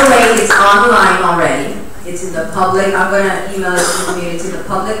 By the way, it's online already. It's in the public. I'm going to email it to the community. It's in the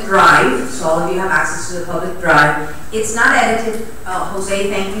public drive, so all of you have access to the public drive. It's not edited. Jose,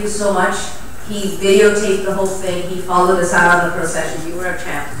 thank you so much. He videotaped the whole thing. He followed us out on the procession. You were a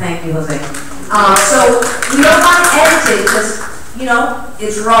champ. Thank you, Jose. So we don't want to edit it because,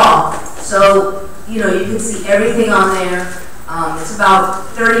 it's raw. So, you can see everything on there. It's about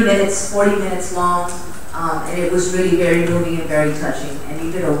 30 minutes, 40 minutes long. And it was really very moving and very touching. And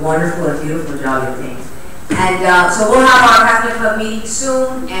you did a wonderful and beautiful job, I think. And so we'll have our Catholic Club meeting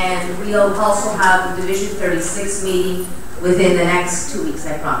soon, and we'll also have the Division 36 meeting within the next 2 weeks,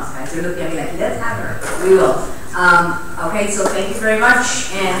 I promise. Guys, they're looking at me like, let's have her. We will. Okay, so thank you very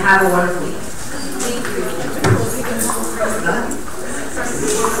much, and have a wonderful week. Thank you.